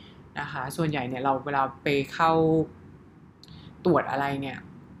นะคะส่วนใหญ่เนี่ยเราเวลาไปเข้าตรวจอะไรเนี่ย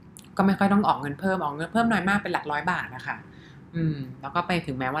ก็ไม่ค่อยต้องออกเงินเพิ่มน้อยมากเป็นหลัก100 บาทนะคะแล้วก็ไป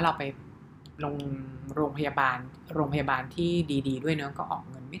ถึงแม้ว่าเราไปโรงพยาบาลที่ดีๆด้วยเนอะก็ออก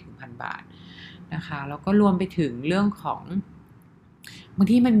เงินไม่ถึง1,000 บาทนะคะแล้วก็รวมไปถึงเรื่องของบาง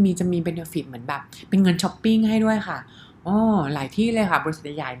ที่มันจะมี benefit เหมือนแบบเป็นเงินช้อปปิ้งให้ด้วยค่ะหลายที่เลยค่ะบริษัท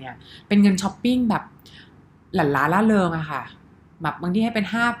ใหญ่เนี่ยเป็นเงินช้อปปิ้งแบบหลั่นล้าล่าเริงอะค่ะแบบบางที่ให้เป็น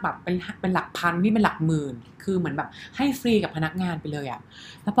แบบเป็นหลักพันที่เป็นหลักหมื่นคือเหมือนแบบให้ฟรีกับพนักงานไปเลยอะ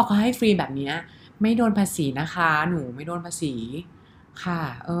แล้วพอเขาให้ฟรีแบบนี้ไม่โดนภาษีนะคะหนูไม่โดนภาษีค่ะ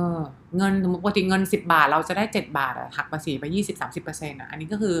เงินปกติเงิน10 บาทเราจะได้7 บาทหักภาษีไป 20-30% อันนี้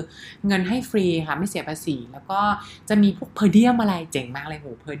ก็คือเงินให้ฟรีค่ะไม่เสียภาษีแล้วก็จะมีพวกเพอร์เดียมอะไรเจ๋งมากเลยโห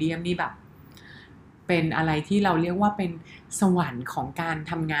เพอร์เดียมนี่แบบเป็นอะไรที่เราเรียกว่าเป็นสวรรค์ของการ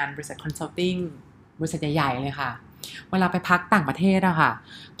ทำงานบริษัทคอนซัลทิงบริษัทใหญ่ๆเลยค่ะเวลาไปพักต่างประเทศอะค่ะ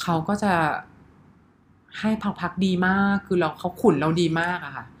เขาก็จะให้พักดีมากคือเขาขุนเราดีมากอ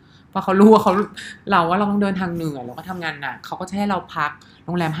ะค่ะเพราะเขารู้ว่าเราต้องเดินทางเหนื่อยเราก็ทำงานหนักเขาก็จะให้เราพักโร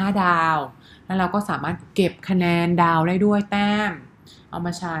งแรม5 ดาวแล้วเราก็สามารถเก็บคะแนนดาวได้ด้วยแต้มเอาม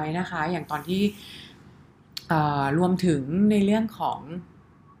าใช้นะคะอย่างตอนที่รวมถึงในเรื่องของ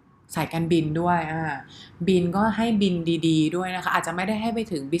สายการบินด้วยบินก็ให้บินดีๆด้วยนะคะอาจจะไม่ได้ให้ไป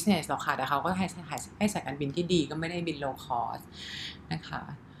ถึง business หรอกค่ะแต่เขาก็ให้สายการบินที่ดีก็ไม่ได้บิน low cost นะคะ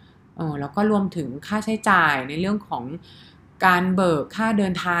แล้วก็รวมถึงค่าใช้จ่ายในเรื่องของการเบิกค่าเดิ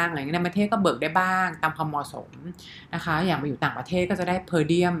นทางอะไรเงี้ยในประเทศก็เบิกได้บ้างตามความเหมาะสมนะคะอย่างไปอยู่ต่างประเทศก็จะได้เพอร์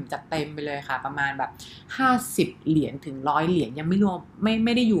เดียมจัดเต็มไปเลยค่ะประมาณแบบ50เหรียญถึง100เหรียญยังไม่รวมไ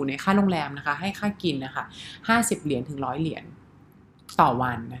ม่ได้อยู่ในค่าโรงแรมนะคะให้ค่ากินนะคะ50เหรียญถึง100เหรียญต่อ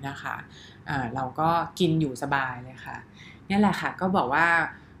วันนะคะเราก็กินอยู่สบายเลยค่ะนี่แหละค่ะก็บอกว่า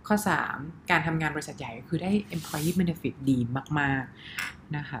ข้อ3การทำงานบริษัทใหญ่คือได้ employee benefit ดีมาก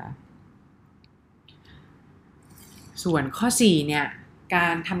ๆนะคะส่วนข้อ4เนี่ยกา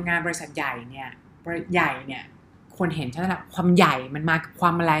รทำงานบริษัทใหญ่เนี่ยคนเห็นใช่ไหมล่ะความใหญ่มันมากับคว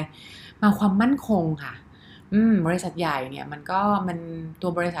ามอะไรมาความมั่นคงค่ะบริษัทใหญ่เนี่ยมันตั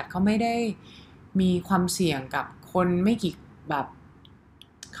วบริษัทเขาไม่ได้มีความเสี่ยงกับคนไม่กี่แบบ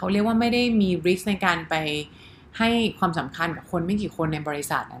เขาเรียกว่าไม่ได้มี risk ในการไปให้ความสำคัญกับคนไม่กี่คนในบริ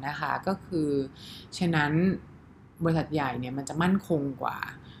ษัทนะคะก็คือฉะนั้นบริษัทใหญ่เนี่ยมันจะมั่นคงกว่า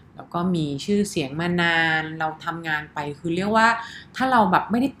แล้วก็มีชื่อเสียงมานานเราทำงานไปคือเรียกว่าถ้าเราแบบ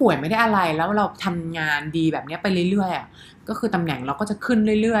ไม่ได้ป่วยไม่ได้อะไรแล้วเราทำงานดีแบบนี้ไปเรื่อยๆก็คือตำแหน่งเราก็จะขึ้น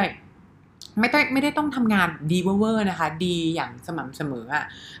เรื่อยๆไม่ได้ต้องทำงานดีเวอร์นะคะดีอย่างสม่ำเสมอ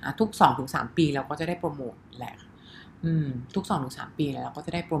ทุก 2-3 ปีเราก็จะได้โปรโมทแหละทุก 2-3 ปีแล้วเราก็จ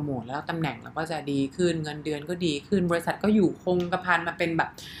ะได้โปรโมทแล้วตำแหน่งเราก็จะดีขึ้นเงินเดือนก็ดีขึ้นบริษัทก็อยู่คงกระพันมาเป็นแบบ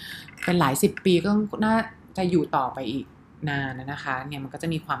เป็นหลาย10 ปีก็น่าจะอยู่ต่อไปอีกนานนะคะเนี่ยมันก็จะ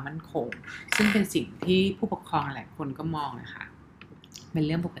มีความมั่นคงซึ่งเป็นสิ่งที่ผู้ปกครองหลายคนก็มองนะคะเป็นเ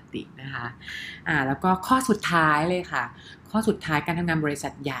รื่องปกตินะคะแล้วก็ข้อสุดท้ายเลยค่ะข้อสุดท้ายการทำงานบริษั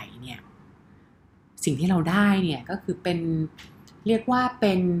ทใหญ่เนี่ยสิ่งที่เราได้เนี่ยก็คือเป็นเรียกว่าเ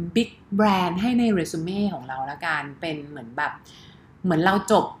ป็นบิ๊กแบรนด์ให้ในเรซูเม่ของเราละกันเป็นเหมือนแบบเหมือนเรา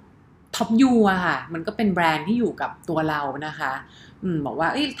จบท็อปยูอะค่ะมันก็เป็นแบรนด์ที่อยู่กับตัวเรานะคะบอกว่า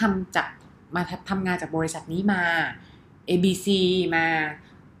มาทำงานจากบริษัทนี้มา ABC มา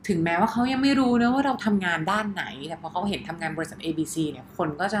ถึงแม้ว่าเขายังไม่รู้นะว่าเราทำงานด้านไหนแต่พอเขาเห็นทำงานบริษัท ABC เนี่ยคน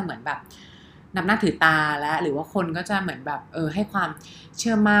ก็จะเหมือนแบบนับหน้าถือตาแล้วหรือว่าคนก็จะเหมือนแบบให้ความเ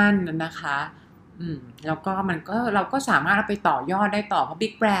ชื่อมั่นนะคะแล้วก็เราก็สามารถเอาไปต่อยอดได้ต่อเพราะ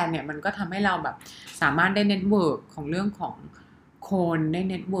บิ๊กแบรนด์เนี่ยมันก็ทำให้เราแบบสามารถได้เน็ตเวิร์กของเรื่องของคนได้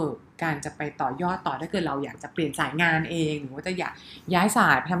เน็ตเวิร์กการจะไปต่อยอดต่อถ้าเกิดเราอยากจะเปลี่ยนสายงานเองหรือว่าจะอยากย้ายสา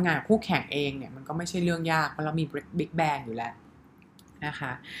ยไปทำงานกับคู่แข่งเองเนี่ยมันก็ไม่ใช่เรื่องยากเพราะเรามีบิ๊กแบรนด์อยู่แล้วนะค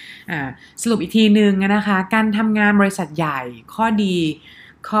ะสรุปอีกทีนึงนะคะการทำงานบริษัทใหญ่ข้อดี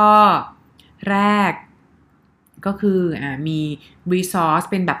ข้อแรกก็คือมี resource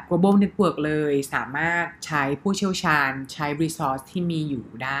เป็นแบบ global network เลยสามารถใช้ผู้เชี่ยวชาญใช้ resource ที่มีอยู่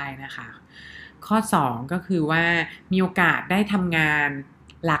ได้นะคะข้อ2ก็คือว่ามีโอกาสได้ทำงาน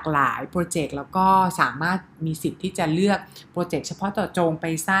หลากหลายโปรเจกต์แล้วก็สามารถมีสิทธิ์ที่จะเลือกโปรเจกต์เฉพาะเจาะจงไป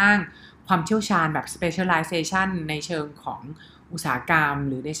สร้างความเชี่ยวชาญแบบ specialization ในเชิงของอุตสาหกรรม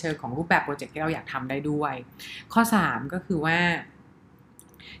หรือในเชิงของรูปแบบโปรเจกต์ที่เราอยากทำได้ด้วยข้อ3ก็คือว่า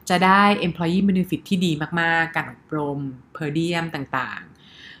จะได้ employee benefit ที่ดีมากๆการอบรม per diem ต่าง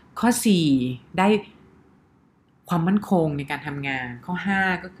ๆข้อ4ได้ความมั่นคงในการทำงานข้อ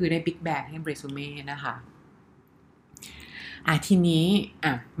5ก็คือได้ big bang ให้ resume นะคะทีนี้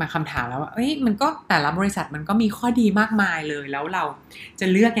มาคำถามแล้วว่ามันก็แต่ละบริษัทมันก็มีข้อดีมากมายเลยแล้วเราจะ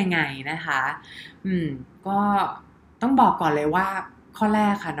เลือกยังไงนะคะก็ต้องบอกก่อนเลยว่าข้อแร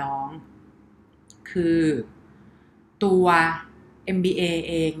กค่ะน้องคือตัว MBA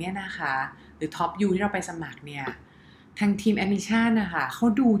เองเนี่ยนะคะหรือ Top U ที่เราไปสมัครเนี่ยทางทีม Admission นะคะเขา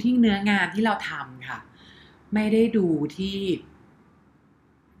ดูที่เนื้องานที่เราทำค่ะไม่ได้ดูที่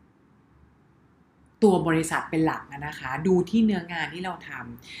ตัวบริษัทเป็นหลักนะคะดูที่เนื้องานที่เราท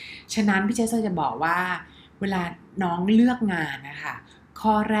ำฉะนั้นพี่เจสจะบอกว่าเวลาน้องเลือกงานนะคะ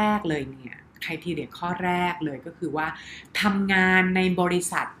ข้อแรกเลยเนี่ยไครทีเรียข้อแรกเลยก็คือว่าทำงานในบริ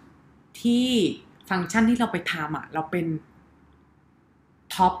ษัทที่ฟังก์ชันที่เราไปทำเราเป็น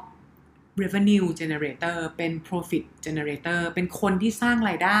top revenue generator เป็น profit generator เป็นคนที่สร้าง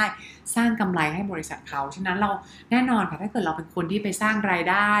รายได้สร้างกำไรให้บริษัทเขาฉะนั้นเราแน่นอนค่ะถ้าเกิดเราเป็นคนที่ไปสร้างราย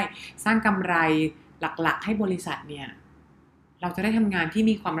ได้สร้างกำไรหลักๆให้บริษัทเนี่ยเราจะได้ทำงานที่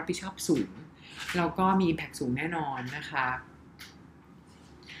มีความรับผิดชอบสูงแล้วก็มี impact สูงแน่นอนนะคะ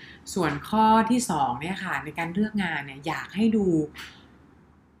ส่วนข้อที่2เนี่ยค่ะในการเลือกงานเนี่ยอยากให้ดู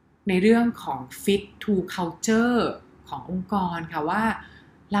ในเรื่องของ fit to culture ขององค์กรค่ะว่า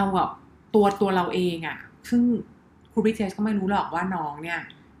เราตัวเราเองซึ่งครูพิเชษก็ไม่รู้หรอกว่าน้องเนี่ย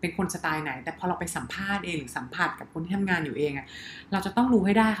เป็นคนสไตล์ไหนแต่พอเราไปสัมภาษณ์เองหรือสัมผัสกับคนที่ทำงานอยู่เองเราจะต้องรู้ใ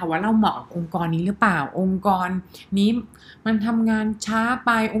ห้ได้ค่ะว่าเราเหมาะกับองค์กรนี้หรือเปล่าองค์กรนี้มันทำงานช้าไ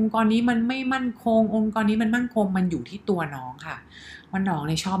ปองค์กรนี้มันไม่มั่นคงองค์กรนี้มันมั่นคงมันอยู่ที่ตัวน้องค่ะว่าน้องเ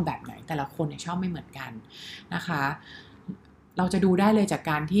นี่ยชอบแบบไหนแต่ละคนเนี่ยชอบไม่เหมือนกันนะคะ เราจะดูได้เลยจาก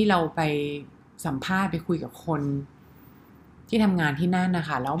การที่เราไปสัมภาษณ์ไปคุยกับคนที่ทำงานที่นั่นนะค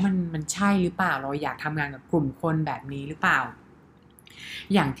ะแล้วมันใช่หรือเปล่าเราอยากทำงานกับกลุ่มคนแบบนี้หรือเปล่า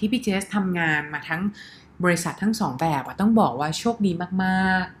อย่างที่พี่เจสทำงานมาทั้งบริษัททั้ง2แบบต้องบอกว่าโชคดีม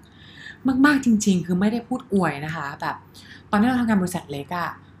ากๆมากๆจริงๆคือไม่ได้พูดอวยนะคะแบบตอนที่เราทำงานบริษัทเล็กอ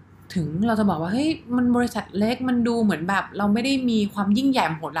ะถึงเราจะบอกว่าเฮ้ยมันบริษัทเล็กมันดูเหมือนแบบเราไม่ได้มีความยิ่งใหญ่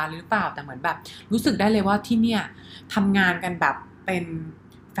โหฬารหรือเปล่าแต่เหมือนแบบรู้สึกได้เลยว่าที่เนี่ยทำงานกันแบบเป็น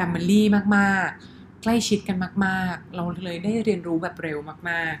แฟมิลี่มากๆใกล้ชิดกันมากๆเราเลยได้เรียนรู้แบบเร็ว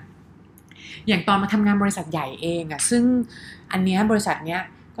มากๆอย่างตอนมาทำงานบริษัทใหญ่เองอะซึ่งอันเนี้ยบริษัทเนี้ย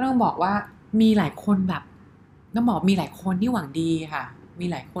ก็ต้องบอกว่ามีหลายคนแบบต้องบอกมีหลายคนที่หวังดีค่ะมี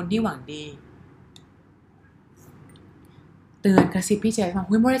หลายคนที่หวังดีเตือนกระซิบพี่เจส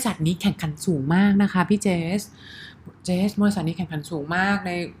ว่าบริษัทนี้แข่งขันสูงมากนะคะพี่เจสบริษัทนี้แข่งขันสูงมาก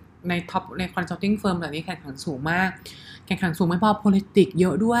ในท็อปใน consulting firm แบบนี้แข่งขันสูงมากแข่งขันสูงไม่พอ politics เยอ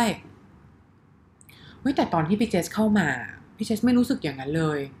ะด้วยแต่ตอนที่พี่เจสเข้ามาพี่เจสไม่รู้สึกอย่างนั้นเล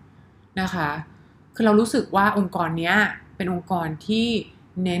ยนะคะคือเรารู้สึกว่าองค์กรเนี้ยเป็นองค์กรที่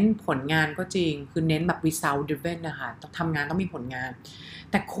เน้นผลงานก็จริงคือเน้นแบบ result driven นะคะต้องทำงานต้องมีผลงาน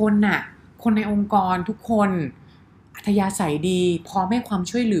แต่คนในองค์กรทุกคนอัธยาศัยดีพร้อมให้ความ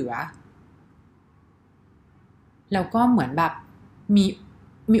ช่วยเหลือแล้วก็เหมือนแบบ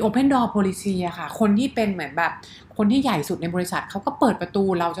มี open door policy อะค่ะคนที่เป็นเหมือนแบบคนที่ใหญ่สุดในบริษัทเขาก็เปิดประตู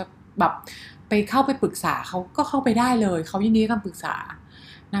เราจะแบบไปเข้าไปปรึกษาเขาก็เข้าไปได้เลยเขายินดีให้คำปรึกษา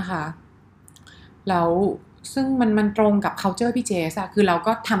นะคะแล้วซึ่งมันตรงกับ culture พี่เจสอะคือเรา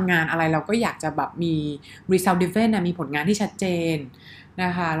ก็ทำงานอะไรเราก็อยากจะแบบมี result driven นะมีผลงานที่ชัดเจนน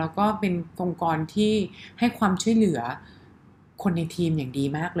ะคะแล้วก็เป็นองค์กรที่ให้ความช่วยเหลือคนในทีมอย่างดี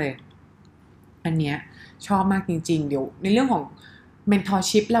มากเลยอันเนี้ยชอบมากจริงๆเดี๋ยวในเรื่องของ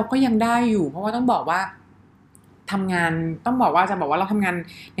mentorship เราก็ยังได้อยู่เพราะว่าต้องบอกว่าทำงานต้องบอกว่าจะบอกว่าเราทำงาน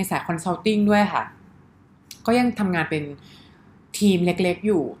ในสาย consulting ด้วยค่ะก็ยังทำงานเป็นทีมเล็กๆ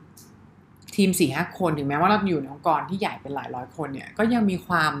อยู่ทีม 4-5 คนถึงแม้ว่าเราอยู่ในองค์กรที่ใหญ่เป็นหลายร้อยคนเนี่ยก็ยังมีค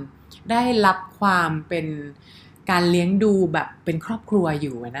วามได้รับความเป็นการเลี้ยงดูแบบเป็นครอบครัวอ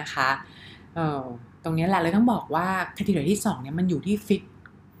ยู่นะคะตรงนี้แหละเลยต้องบอกว่าcriteriaที่2เนี่ยมันอยู่ที่ฟิต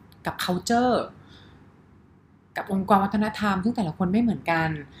กับ culture กับองค์กรวัฒนธรรมซึ่งแต่ละคนไม่เหมือนกัน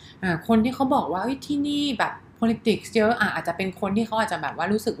คนที่เขาบอกว่าที่นี่แบบ politics เยอะอาจจะเป็นคนที่เขาอาจจะแบบว่า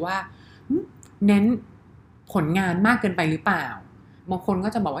รู้สึกว่าเน้นผลงานมากเกินไปหรือเปล่าบางคนก็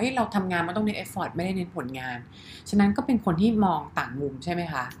จะบอกว่าเราทำงานมันต้องเน้น effort ไม่ได้เน้นผลงานฉะนั้นก็เป็นคนที่มองต่างมุมใช่ไหม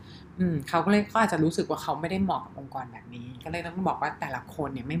คะเขาก็เลยก็อาจจะรู้สึกว่าเขาไม่ได้เหมาะกับองค์กรแบบนี้ก็เลยต้องบอกว่าแต่ละคน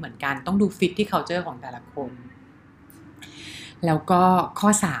เนี่ยไม่เหมือนกันต้องดูฟิตที่ culture ของแต่ละคนแล้วก็ข้อ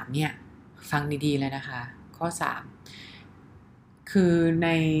3เนี่ยฟังดีๆเลยนะคะข้อ3คือใน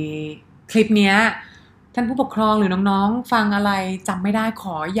คลิปเนี้ยท่านผู้ปกครองหรือน้องๆฟังอะไรจำไม่ได้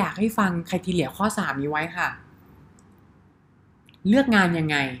อยากให้ฟังcriteriaข้อ3นี้ไว้ค่ะเลือกงานยัง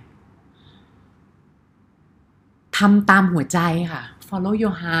ไงทำตามหัวใจค่ะ follow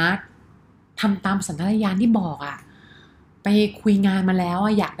your heart ทำตามสัญชาตญาณที่บอกไปคุยงานมาแล้ว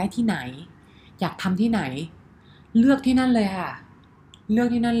อยากได้ที่ไหนอยากทำที่ไหนเลือกที่นั่นเลยค่ะเลือก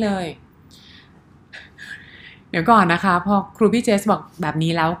ที่นั่นเลยเดี๋ยวก่อนนะคะพอครูพี่เจสบอกแบบ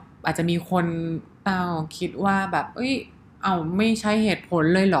นี้แล้วอาจจะมีคนคิดว่าแบบไม่ใช่เหตุผล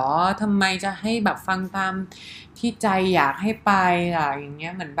เลยเหรอทำไมจะให้แบบฟังตามที่ใจอยากให้ไปล่ะอย่างเงี้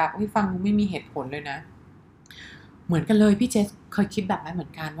ยเหมือนแบบฟังไม่มีเหตุผลเลยนะเหมือนกันเลยพี่เจสเคยคิดแบบนั้นเหมื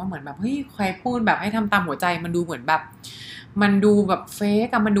อนกันว่าเหมือนแบบใครพูดแบบให้ทำตามหัวใจมันดูเหมือนแบบมันดูแบบเฟก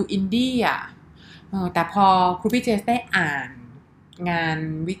มันดูอินดี้แต่พอครูพี่เจสได้อ่านงาน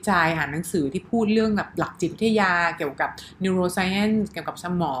วิจัยอ่านหนังสือที่พูดเรื่องแบบหลักจิตวิทยาเกี่ยวกับ neuroscience เกี่ยวกับส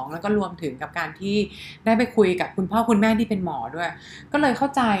มองแล้วก็รวมถึงกับการที่ได้ไปคุยกับคุณพ่อคุณแม่ที่เป็นหมอด้วยก็เลยเข้า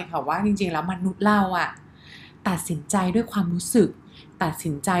ใจค่ะว่าจริงๆแล้วมนุษย์เราตัดสินใจด้วยความรู้สึกตัดสิ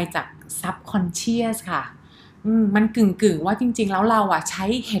นใจจาก subconscious ค่ะมันกึ่งว่าจริงๆแล้วเราใช้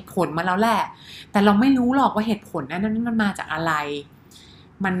เหตุผลมาแล้วแหละแต่เราไม่รู้หรอกว่าเหตุผลนั้นมันมาจากอะไร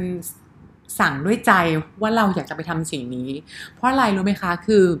มันสั่งด้วยใจว่าเราอยากจะไปทำสิ่งนี้เพราะอะไรรู้ไหมคะ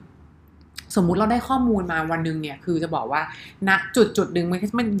คือสมมุติเราได้ข้อมูลมาวันนึงเนี่ยคือจะบอกว่าณจุดหนึ่ง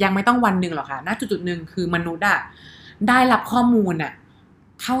มันยังไม่ต้องวันนึงหรอกค่ะณจุดหนึ่งคือมนุษย์ได้รับข้อมูล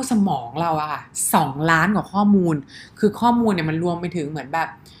เข้าสมองเราค่ะ2 ล้านกว่าข้อมูลคือข้อมูลเนี่ยมันรวมไปถึงเหมือนแบบ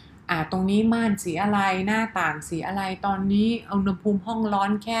ตรงนี้ม่านสีอะไรหน้าต่างสีอะไรตอนนี้อุณหภูมิห้องร้อ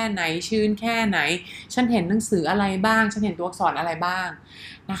นแค่ไหนชื้นแค่ไหนฉันเห็นหนังสืออะไรบ้างฉันเห็นตัวอักษรอะไรบ้าง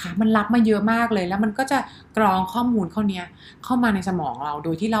นะคะมันรับมาเยอะมากเลยแล้วมันก็จะกรองข้อมูลเข้ามาในสมองเราโด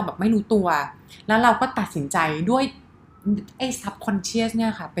ยที่เราแบบไม่รู้ตัวแล้วเราก็ตัดสินใจด้วยsubconscious เนี่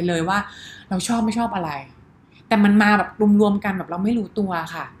ยค่ะไปเลยว่าเราชอบไม่ชอบอะไร แต่มันมาแบบรวมๆกันแบบเราไม่รู้ตัว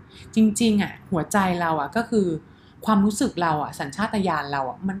ค่ะจริงๆอ่ะหัวใจเราอ่ะก็คือความรู้สึกเราอ่ะสัญชาตญาณเรา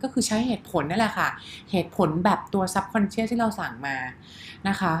อ่ะมันก็คือใช้เหตุผลนั่นแหละค่ะเหตุผลแบบตัว subconscious ที่เราสั่งมาน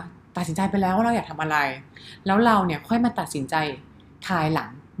ะคะตัดสินใจไปแล้วว่าเราอยากทำอะไรแล้วเราเนี่ยค่อยมาตัดสินใจภายหลัง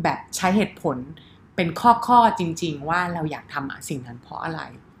แบบใช้เหตุผลเป็นข้อจริงๆว่าเราอยากทำสิ่งนั้นเพราะอะไร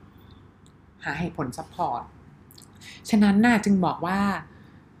หาเหตุผลซัพพอร์ตฉะนั้นน่ะจึงบอกว่า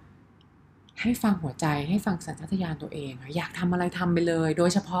ให้ฟังหัวใจให้ฟังสัญชาตญาณตัวเองอยากทำอะไรทำไปเลยโด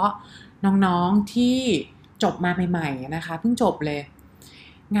ยเฉพาะน้องๆที่จบมาใหม่ๆนะคะเพิ่งจบเลย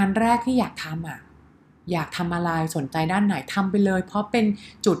งานแรกที่อยากทำอยากทำอะไรสนใจด้านไหนทำไปเลยเพราะเป็น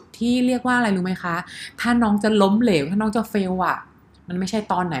จุดที่เรียกว่าอะไรรู้ไหมคะถ้าน้องจะล้มเหลวถ้าน้องจะเฟลมันไม่ใช่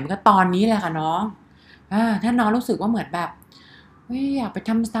ตอนไหนมันก็ตอนนี้แหละค่ะน้องถ้าน้องรู้สึกว่าเหมือนแบบอยากไป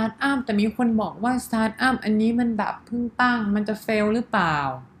ทำสตาร์ทอัพแต่มีคนบอกว่าสตาร์ทอัพอันนี้มันแบบเพิ่งตั้งมันจะเฟลหรือเปล่า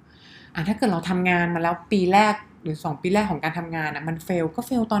ถ้าเกิดเราทำงานมาแล้วปีแรกหรือ2 ปีแรกของการทำงานมันเฟลก็เ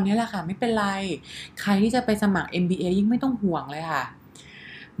ฟลตอนนี้แหละค่ะไม่เป็นไรใครที่จะไปสมัคร MBA ยิ่งไม่ต้องห่วงเลยค่ะ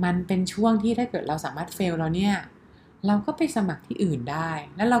มันเป็นช่วงที่ถ้าเกิดเราสามารถเฟลแล้วเนี่ยเราก็ไปสมัครที่อื่นได้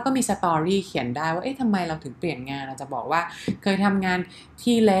แล้วเราก็มีสตอรี่เขียนได้ว่าทำไมเราถึงเปลี่ยนงานเราจะบอกว่าเคยทำงาน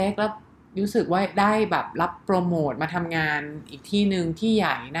ที่เล็กแล้วรู้สึกว่าได้แบบรับโปรโมทมาทำงานอีกที่นึงที่ให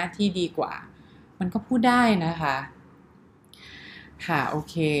ญ่หน้าที่ดีกว่ามันก็พูดได้นะคะค่ะโอ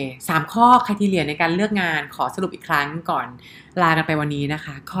เค3ข้อไครทีเรียในการเลือกงานขอสรุปอีกครั้งก่อนลากันไปวันนี้นะค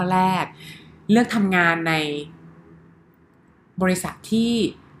ะข้อแรกเลือกทำงานในบริษัทที่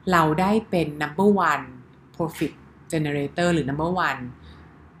เราได้เป็น number one profit generator หรือ number one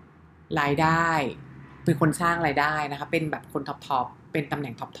รายได้เป็นคนสร้างรายได้นะคะเป็นแบบคนท็อปเป็นตำแห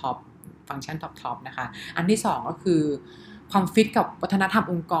น่งท็อปฟังก์ชันท็อปนะคะอันที่2ก็คือความฟิตกับวัฒนธรรม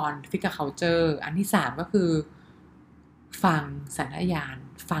องค์กรฟิตกับ culture อันที่3ก็คือฟังสัญชาตญาณ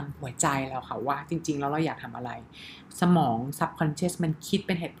ฟังหัวใจเราค่ะว่าจริงๆแล้วเราอยากทำอะไรสมอง subconscious มันคิดเ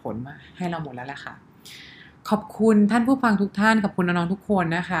ป็นเหตุผลมาให้เราหมดแล้วแหละค่ะขอบคุณท่านผู้ฟังทุกท่านขอบคุณน้องๆทุกคน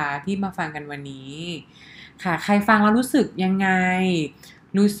นะคะที่มาฟังกันวันนี้ค่ะใครฟังแล้วรู้สึกยังไง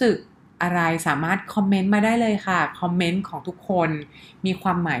รู้สึกอะไรสามารถคอมเมนต์มาได้เลยค่ะคอมเมนต์ของทุกคนมีคว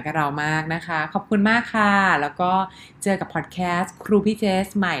ามหมายกับเรามากนะคะขอบคุณมากค่ะแล้วก็เจอกับพอดแคสต์ครูพี่เจส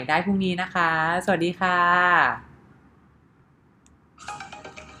ใหม่ได้พรุ่งนี้นะคะสวัสดีค่ะ